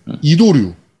때문에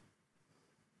이도류,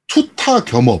 투타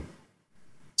겸업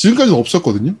지금까지는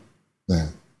없었거든요. 네.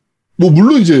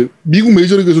 물론 이제 미국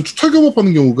메이저리그에서 투타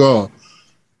겸업하는 경우가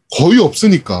거의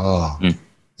없으니까.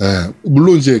 네.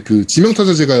 물론 이제 그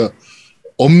지명타자제가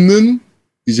없는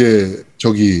이제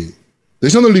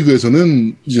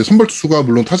내셔널리그에서는 이제 선발 투수가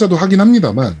물론 타자도 하긴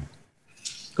합니다만.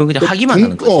 그건 그냥 하기만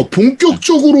하는 거지.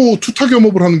 본격적으로 투타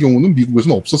겸업을 하는 경우는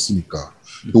미국에서는 없었으니까.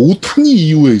 오타니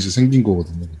이후에 이제 생긴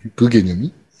거거든요. 그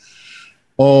개념이.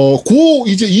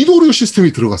 이제 이도류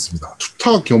시스템이 들어갔습니다.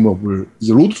 투타 겸업을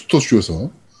이제 로드 투 터쇼에서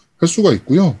할 수가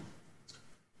있고요.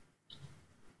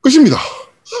 끝입니다.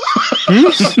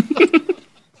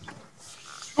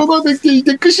 변화된 게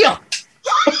이게 끝이야.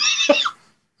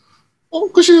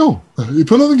 끝이에요.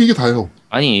 변화된 게 이게 다예요.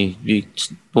 아니,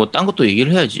 딴 것도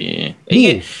얘기를 해야지.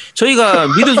 이게 저희가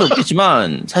믿을 수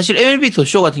없겠지만 사실 MLB 더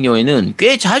쇼 같은 경우에는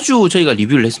꽤 자주 저희가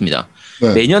리뷰를 했습니다.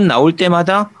 네. 매년 나올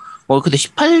때마다 그때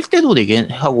 18때도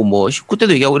얘기하고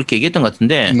 19때도 얘기하고 이렇게 얘기했던 것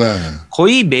같은데 네.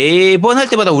 거의 매번 할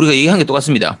때마다 우리가 얘기한 게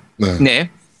똑같습니다. 네.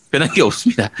 변한 게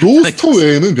없습니다. 로스터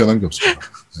외에는 변한 게 없습니다.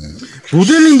 네.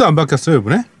 모델링도 안 바뀌었어요,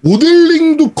 이번에?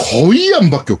 모델링도 거의 안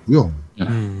바뀌었고요. 네.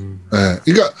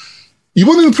 그러니까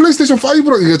이번에는 플레이스테이션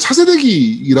 5라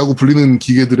차세대기라고 불리는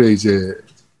기계들의 이제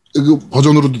그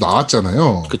버전으로도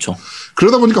나왔잖아요. 그렇죠.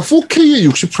 그러다 보니까 4K의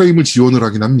 60프레임을 지원을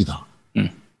하긴 합니다.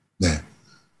 네.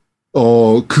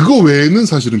 그거 외에는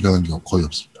사실은 변한 게 거의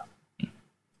없습니다.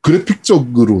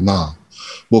 그래픽적으로나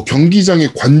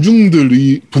경기장의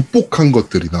관중들이 북복한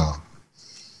것들이나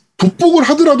북복을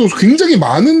하더라도 굉장히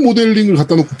많은 모델링을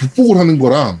갖다 놓고 북복을 하는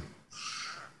거랑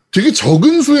되게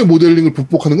적은 수의 모델링을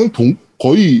북복하는 건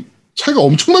거의 차이가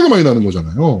엄청나게 많이 나는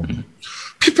거잖아요.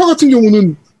 피파 같은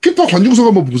경우는 피파 관중석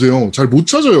한번 보세요. 잘 못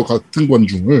찾아요. 같은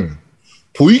관중을.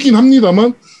 보이긴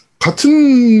합니다만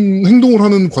같은 행동을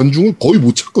하는 관중을 거의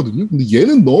못 찾거든요. 근데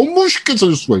얘는 너무 쉽게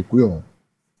찾을 수가 있고요.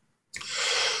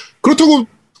 그렇다고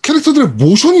캐릭터들의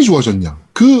모션이 좋아졌냐?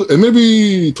 그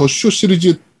MLB 더쇼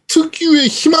시리즈의 특유의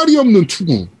희말이 없는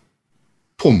투구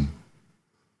폼.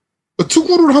 그러니까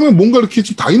투구를 하면 뭔가 이렇게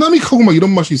좀 다이나믹하고 막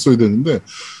이런 맛이 있어야 되는데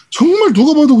정말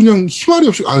누가 봐도 그냥 희말이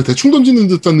없이 대충 던지는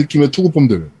듯한 느낌의 투구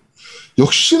폼들.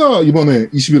 역시나 이번에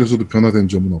 20일에서도 변화된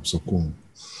점은 없었고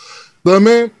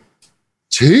그다음에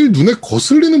제일 눈에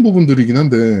거슬리는 부분들이긴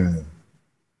한데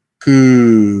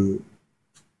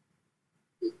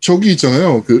저기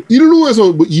있잖아요.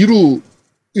 1루에서 뭐 2루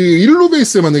 1루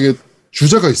베이스에 만약에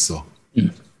주자가 있어.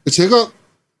 제가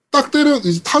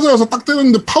타자 와서 딱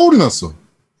때렸는데 파울이 났어.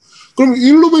 그럼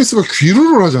 1루 베이스가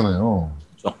귀루를 하잖아요.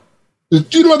 그렇죠.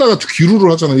 뛰려다가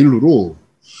귀루를 하잖아 1루로.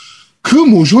 그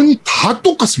모션이 다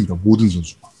똑같습니다. 모든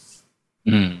선수가.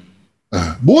 네,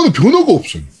 뭐 하는 변화가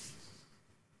없어요.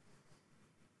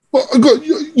 그러니까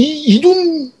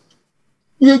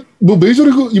뭐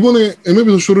메이저리그 이번에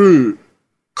MLB 더쇼를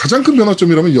가장 큰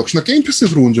변화점이라면 역시나 게임 패스에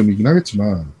들어온 점이긴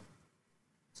하겠지만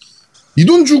이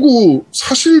돈 주고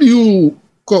사실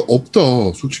이유가 없다.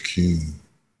 솔직히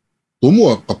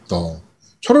너무 아깝다.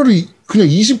 차라리 그냥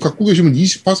 20 갖고 계시면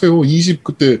 20 하세요. 20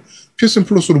 그때 PSN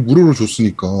플러스로 무료로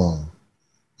줬으니까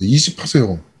 20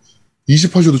 하세요.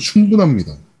 20 하셔도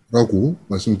충분합니다. 라고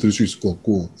말씀을 드릴 수 있을 것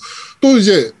같고 또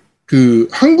이제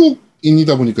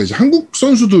한국인이다 보니까 이제 한국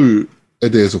선수들에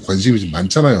대해서 관심이 좀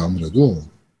많잖아요. 아무래도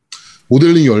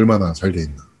모델링이 얼마나 잘 돼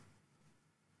있나.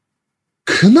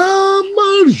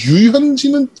 그나마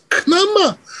유현진은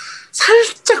그나마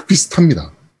살짝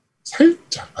비슷합니다.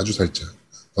 살짝, 아주 살짝.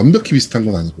 완벽히 비슷한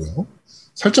건 아니고요.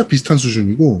 살짝 비슷한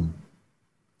수준이고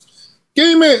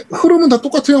게임의 흐름은 다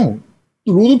똑같아요.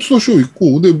 로드 투 더 쇼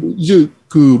있고 근데 뭐 이제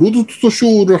로드 투 더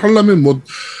쇼를 하려면 뭐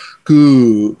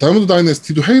다이아몬드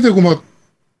다이내스티도 해야 되고 막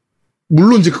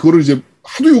물론 이제 그거를 이제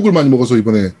하도 욕을 많이 먹어서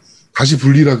이번에 다시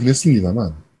분리를 하긴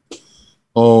했습니다만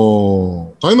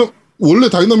원래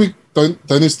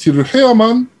다이내스티를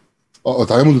해야만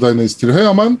다이아몬드 다이내스티를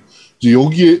해야만 이제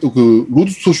여기에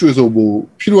로드 투 더 쇼에서 뭐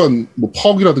필요한 뭐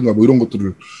파워기라든가 뭐 이런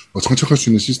것들을 장착할 수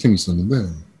있는 시스템이 있었는데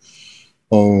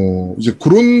이제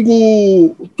그런 거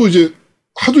또 이제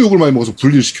하도 욕을 많이 먹어서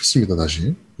분리를 시켰습니다.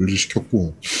 다시 분리를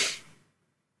시켰고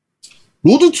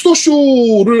로드 투 더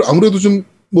쇼를 아무래도 좀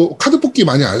뭐 카드 뽑기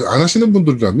많이 안 하시는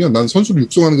분들이라면 난 선수를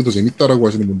육성하는 게 더 재밌다라고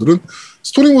하시는 분들은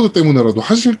스토리 모드 때문에라도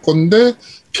하실 건데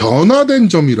변화된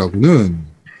점이라고는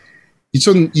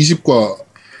 2020과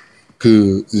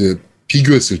이제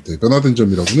비교했을 때 변화된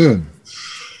점이라고는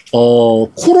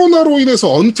코로나로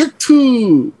인해서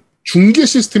언택트 중계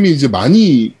시스템이 이제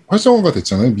많이 활성화가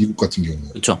됐잖아요. 미국 같은 경우는.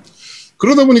 그렇죠.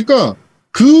 그러다 보니까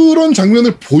그런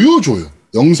장면을 보여줘요.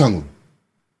 영상으로.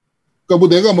 그러니까 뭐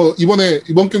내가 뭐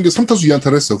이번 경기 3타수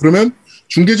 2안타를 했어. 그러면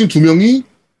중계진 2명이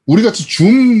우리 같이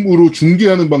줌으로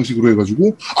중계하는 방식으로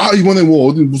해가지고 이번에 뭐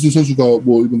어디 무슨 선수가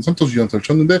뭐 이번 3타수 2안타를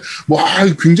쳤는데 뭐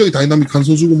굉장히 다이나믹한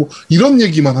선수고 뭐 이런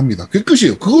얘기만 합니다. 그게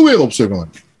끝이에요. 그거 외에는 없어요.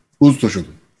 그만. 로스터 쇼도.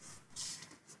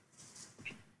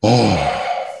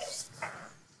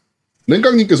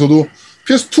 랭깡님께서도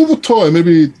PS2부터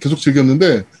MLB 계속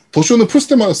즐겼는데 더쇼는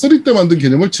플스3 때 만든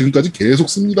개념을 지금까지 계속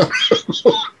씁니다.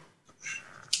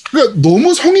 그러니까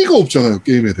너무 성의가 없잖아요.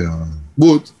 게임에 대한.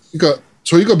 그러니까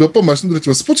저희가 몇 번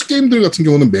말씀드렸지만 스포츠 게임들 같은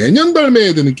경우는 매년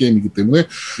발매해야 되는 게임이기 때문에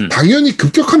당연히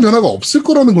급격한 변화가 없을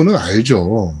거라는 거는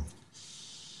알죠.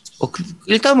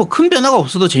 일단 뭐 큰 변화가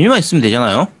없어도 재미만 있으면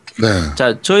되잖아요. 네.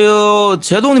 자,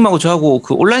 제동님하고 저하고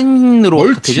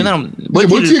온라인으로 대전하는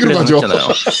멀티 얘기로 가죠.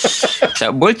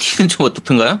 자, 멀티는 좀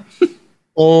어떻던가요?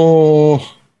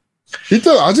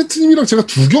 일단 아제트님이랑 제가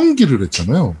 2경기를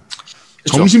했잖아요.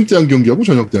 그쵸? 점심 때 한 경기하고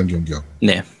저녁 때 한 경기하고.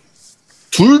 네.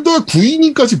 둘 다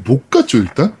 9이닝까지 못 갔죠,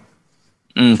 일단.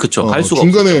 그쵸. 갈 수가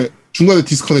중간에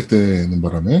디스커넥 되는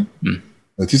바람에.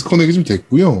 디스커넥이 좀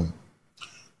됐고요.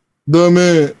 그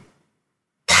다음에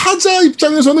타자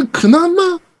입장에서는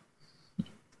그나마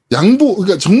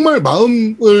그러니까 정말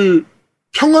마음을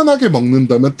평안하게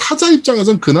먹는다면 타자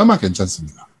입장에서는 그나마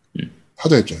괜찮습니다.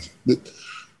 타자 입장에서. 근데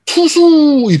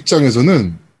투수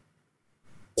입장에서는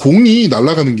공이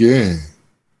날아가는 게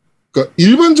그러니까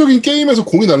일반적인 게임에서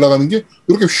공이 날아가는 게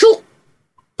이렇게 슉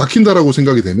박힌다라고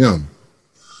생각이 되면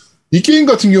이 게임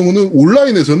같은 경우는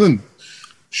온라인에서는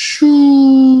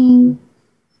슈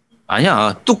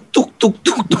아니야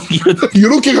뚝뚝뚝뚝뚝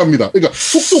이렇게 갑니다. 그러니까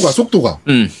속도가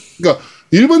그러니까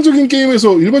일반적인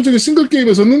싱글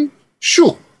게임에서는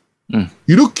슉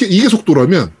이렇게 이게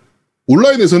속도라면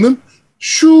온라인에서는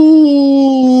슈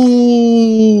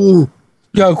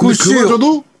야,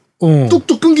 그마저도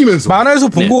뚝뚝 끊기면서. 만화에서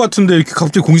본 것 같은데 이렇게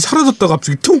갑자기 공이 사라졌다가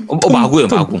갑자기 마구예요,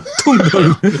 마구.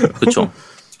 그렇죠.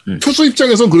 투수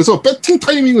입장에선 그래서 배팅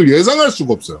타이밍을 예상할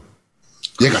수가 없어요.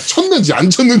 얘가 쳤는지 안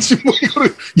쳤는지 뭐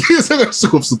이거를 예상할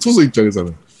수가 없어. 투수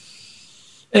입장에서는.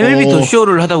 MLB 더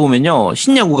쇼를 하다 보면요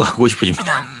신야구가 하고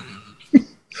싶어집니다.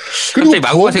 그리고 갑자기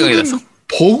마구가 생각이 났어.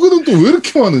 버그는 또 왜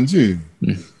이렇게 많은지.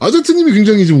 아제트님이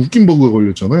굉장히 지금 웃긴 버그가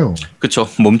걸렸잖아요. 그렇죠.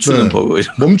 멈추는 버그.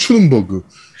 멈추는 버그.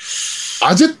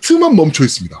 아제트만 멈춰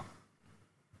있습니다.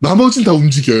 나머진 다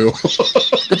움직여요.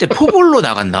 그때 포볼로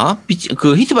나갔나?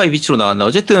 그 히트바이 비치로 나갔나?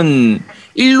 어쨌든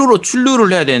 1루로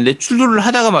출루를 해야 되는데 출루를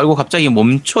하다가 말고 갑자기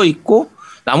멈춰 있고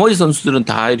나머지 선수들은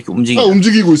다 이렇게 다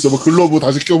움직이고 있어. 뭐 글러브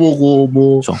다시 껴보고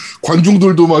뭐 그렇죠.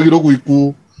 관중들도 막 이러고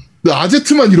있고. 근데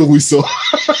아제트만 이러고 있어.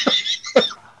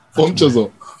 멈춰서.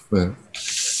 네.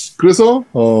 그래서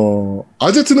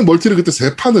아제트는 멀티를 그때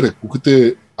 3판을 했고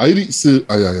그때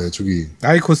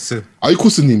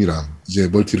아이코스님이랑 이제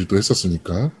멀티를 또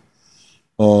했었으니까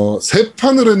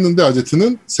 3판을 했는데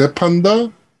아제트는 3판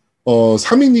다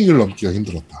 3이닝을 넘기가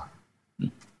힘들었다. 네.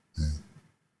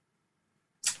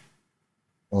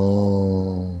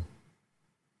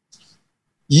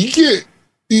 이게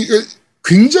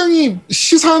굉장히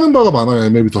시사하는 바가 많아요.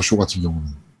 MLB 더쇼 같은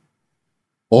경우는.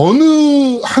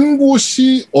 어느 한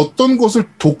곳이 어떤 것을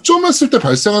독점했을 때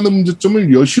발생하는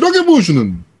문제점을 여실하게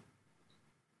보여주는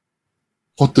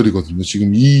것들이거든요.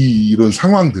 지금 이런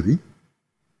상황들이.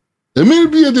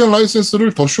 MLB에 대한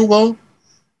라이센스를 더쇼가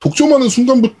독점하는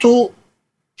순간부터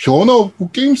변화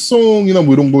없고 게임성이나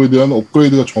뭐 이런 거에 대한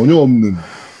업그레이드가 전혀 없는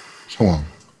상황.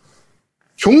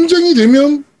 경쟁이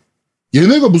되면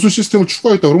얘네가 무슨 시스템을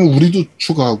추가했다 그러면 우리도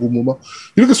추가하고 뭐 막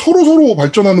이렇게 서로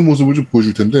발전하는 모습을 좀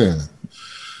보여줄 텐데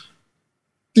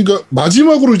그러니까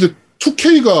마지막으로 이제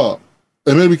 2K가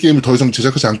MLB 게임을 더 이상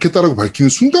제작하지 않겠다라고 밝히는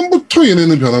순간부터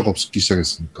얘네는 변화가 없기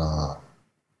시작했으니까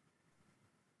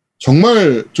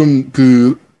정말 좀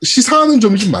시사하는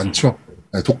점이 좀 많죠.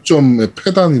 네, 독점의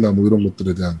폐단이나 뭐 이런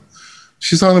것들에 대한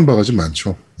시사하는 바가 좀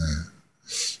많죠. 네.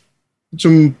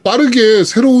 좀 빠르게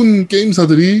새로운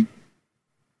게임사들이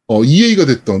EA가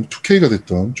됐던 2K가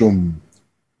됐던 좀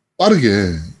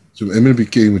빠르게 좀 MLB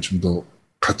게임을 좀 더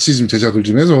같이 좀 제작을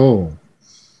좀 해서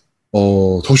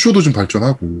더쇼도 좀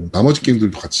발전하고 나머지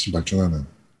게임들도 같이 좀 발전하는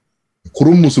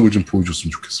그런 모습을 좀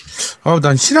보여줬으면 좋겠습니다.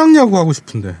 난 실학야구 하고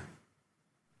싶은데.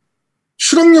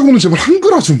 실학야구는 제발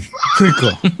한글화 좀.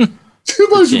 그러니까.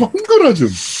 제발 좀 한글화 좀.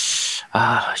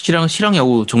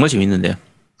 실학야구 정말 재밌는데.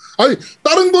 아니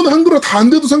다른 건 한글화 다 안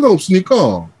돼도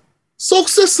상관없으니까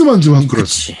석세스만 좀 한글화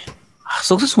좀.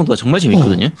 석세스 모드가 정말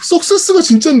재밌거든요. 석세스가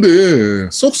진짠데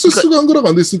석세스가 그러니까, 한글화가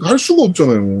안 됐으니까 할 수가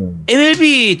없잖아요.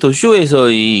 MLB 더 쇼에서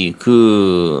이제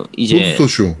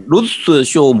로드스터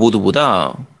쇼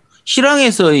모드보다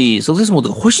실황에서의 석세스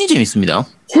모드가 훨씬 재밌습니다.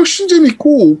 훨씬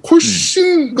재밌고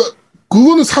훨씬 그러니까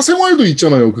그거는 사생활도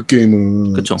있잖아요. 그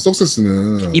게임은. 그렇죠.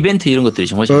 석세스는 이벤트 이런 것들이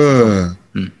정말 재밌어요.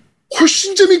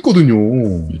 훨씬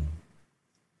재밌거든요.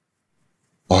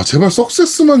 제발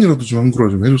석세스만이라도 좀 한글화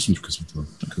좀 해줬으면 좋겠습니다.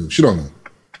 그 실황은.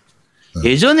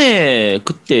 네. 예전에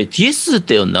그때 DS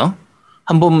때였나?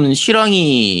 한번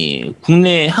실황이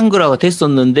국내 한글화가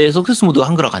됐었는데 석세스 모드가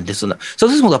한글화가 안 됐었나?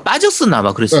 석세스 모드가 빠졌었나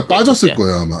아마 그랬어요. 네, 빠졌을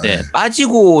거예요 아마. 네,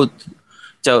 빠지고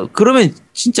그러면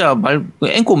진짜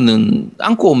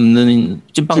안고 없는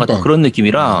찐빵 같은 그런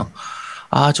느낌이라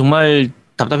정말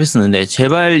답답했었는데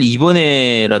제발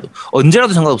이번에라도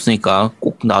언제라도 상관없으니까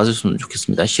꼭 나와줬으면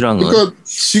좋겠습니다. 실황은. 그러니까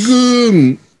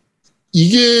지금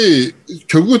이게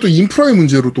결국에 또 인프라의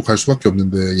문제로 또 갈 수밖에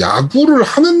없는데 야구를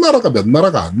하는 나라가 몇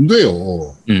나라가 안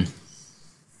돼요.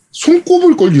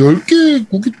 손꼽을 걸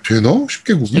 10개국이 되나?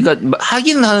 10개국이? 그러니까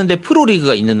하기는 하는데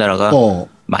프로리그가 있는 나라가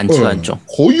많지가 않죠.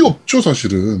 거의 없죠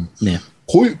사실은. 네.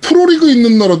 거의 프로리그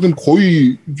있는 나라들은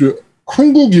거의 이제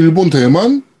한국, 일본,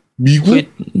 대만, 미국,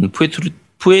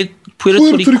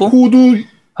 푸에르토리코도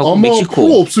아마 멕시코.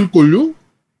 프로 없을걸요?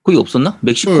 거기 없었나?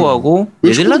 멕시코하고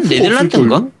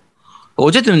네덜란드인가?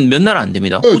 어쨌든 몇 나라 안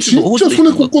됩니다. 네, 진짜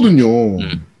손에 꼽거든요.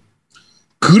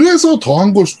 그래서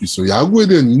더한 걸 수도 있어요. 야구에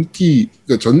대한 인기,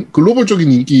 그러니까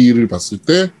글로벌적인 인기를 봤을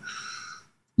때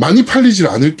많이 팔리질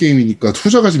않을 게임이니까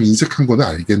투자가 좀 인색한 거는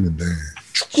알겠는데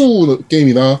축구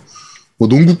게임이나 뭐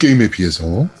농구 게임에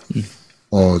비해서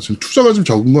좀 투자가 좀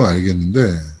적은 건 알겠는데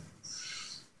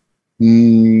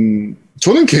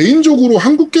저는 개인적으로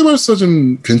한국 개발사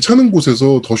좀 괜찮은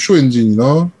곳에서 더쇼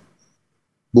엔진이나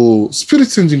뭐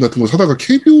스피릿 엔진 같은 거 사다가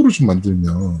KBO를 좀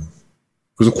만들면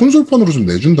그래서 콘솔판으로 좀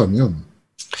내준다면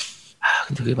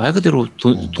근데 그게 말 그대로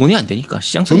돈이 안 되니까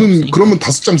시장성이 저는 없으니까. 그러면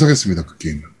 5장 사겠습니다. 그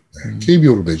게임은. 네,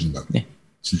 KBO로 내준다면. 네.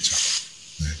 진짜.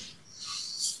 네.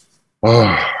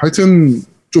 하여튼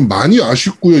좀 많이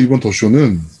아쉽고요. 이번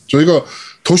더쇼는 저희가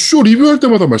더쇼 리뷰할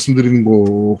때마다 말씀드리는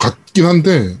것 같긴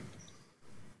한데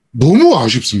너무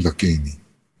아쉽습니다. 게임이.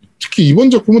 특히 이번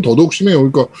작품은 더더욱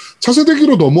심해요. 그러니까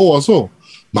차세대기로 넘어와서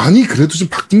많이 그래도 좀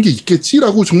바뀐 게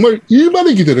있겠지라고 정말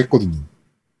일반의 기대를 했거든요.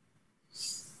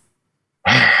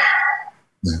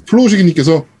 네,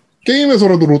 플로우시기님께서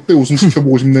게임에서라도 롯데 우승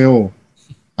시켜보고 싶네요.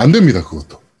 안 됩니다.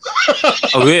 그것도.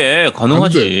 왜?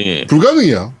 가능하지.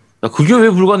 불가능이야. 야, 그게 왜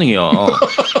불가능이야?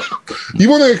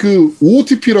 이번에 그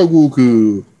OOTP라고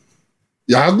그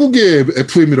야구계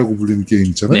FM이라고 불리는 게임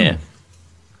있잖아요. 네.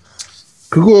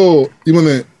 그거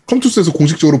이번에 컴투스에서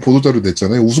공식적으로 보도자료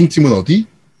냈잖아요. 우승팀은 어디?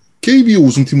 KBO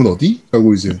우승팀은 어디?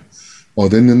 라고 이제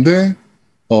냈는데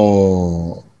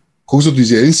거기서도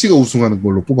이제 NC가 우승하는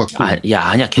걸로 뽑았고.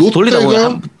 아니야. 계속 돌리다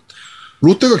보면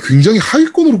롯데가 굉장히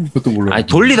하위권으로 뽑혔던 걸로. 아니,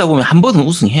 돌리다 보면 한 번은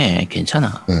우승해.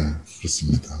 괜찮아. 네,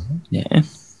 그렇습니다. 네.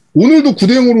 오늘도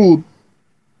 9대0으로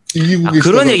이기고 계시다가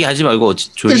그런 얘기 하지 말고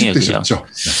조용히 해 그냥. 자,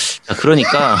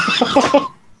 그러니까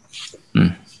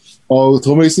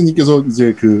더메이스님께서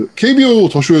이제 그 KBO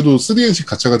더쇼에도 3N씩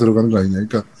가차가 들어가는 거 아니냐.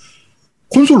 그러니까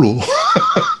콘솔로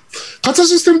가차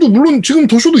시스템도 물론 지금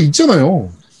더쇼도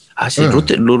있잖아요. 사실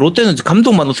네. 롯데는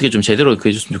감독만 어떻게 좀 제대로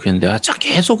해줬으면 좋겠는데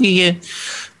계속 이게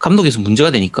감독에서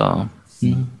문제가 되니까.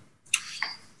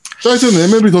 자, 하여튼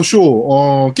MLB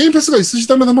더쇼 게임 패스가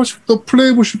있으시다면 한 번씩 더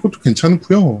플레이해 보실 것도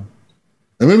괜찮고요.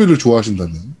 MLB를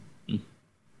좋아하신다면.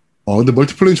 근데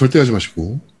멀티플레이는 절대 하지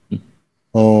마시고.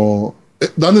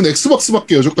 나는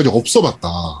엑스박스밖에 여태까지 없어봤다.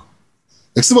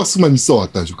 엑스박스만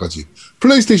있어왔다, 여태까지.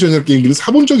 플레이스테이션이나 게임기는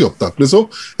사본 적이 없다. 그래서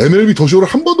MLB 더쇼를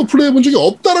한 번도 플레이해본 적이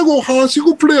없다라고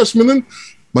하시고 플레이하시면은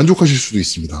만족하실 수도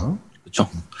있습니다. 그렇죠.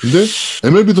 근데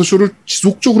MLB 더쇼를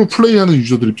지속적으로 플레이하는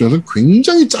유저들 입장에서는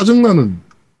굉장히 짜증나는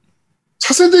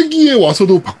차세대기에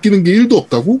와서도 바뀌는 게 1도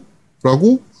없다고?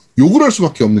 라고 욕을 할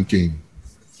수밖에 없는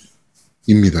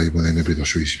게임입니다. 이번 MLB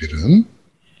더쇼 21은.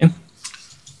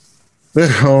 네,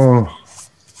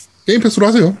 게임 패스로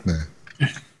하세요. 네.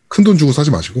 큰 돈 주고 사지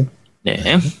마시고.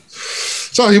 네.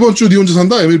 자, 이번 주 니 혼자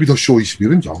산다 MLB 더쇼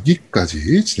 21은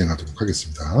여기까지 진행하도록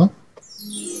하겠습니다.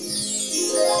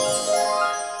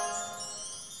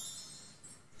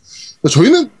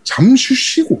 저희는 잠시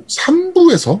쉬고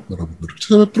 3부에서 여러분들을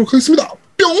찾아뵙도록 하겠습니다.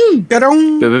 뿅!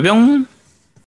 뿅! 뿅!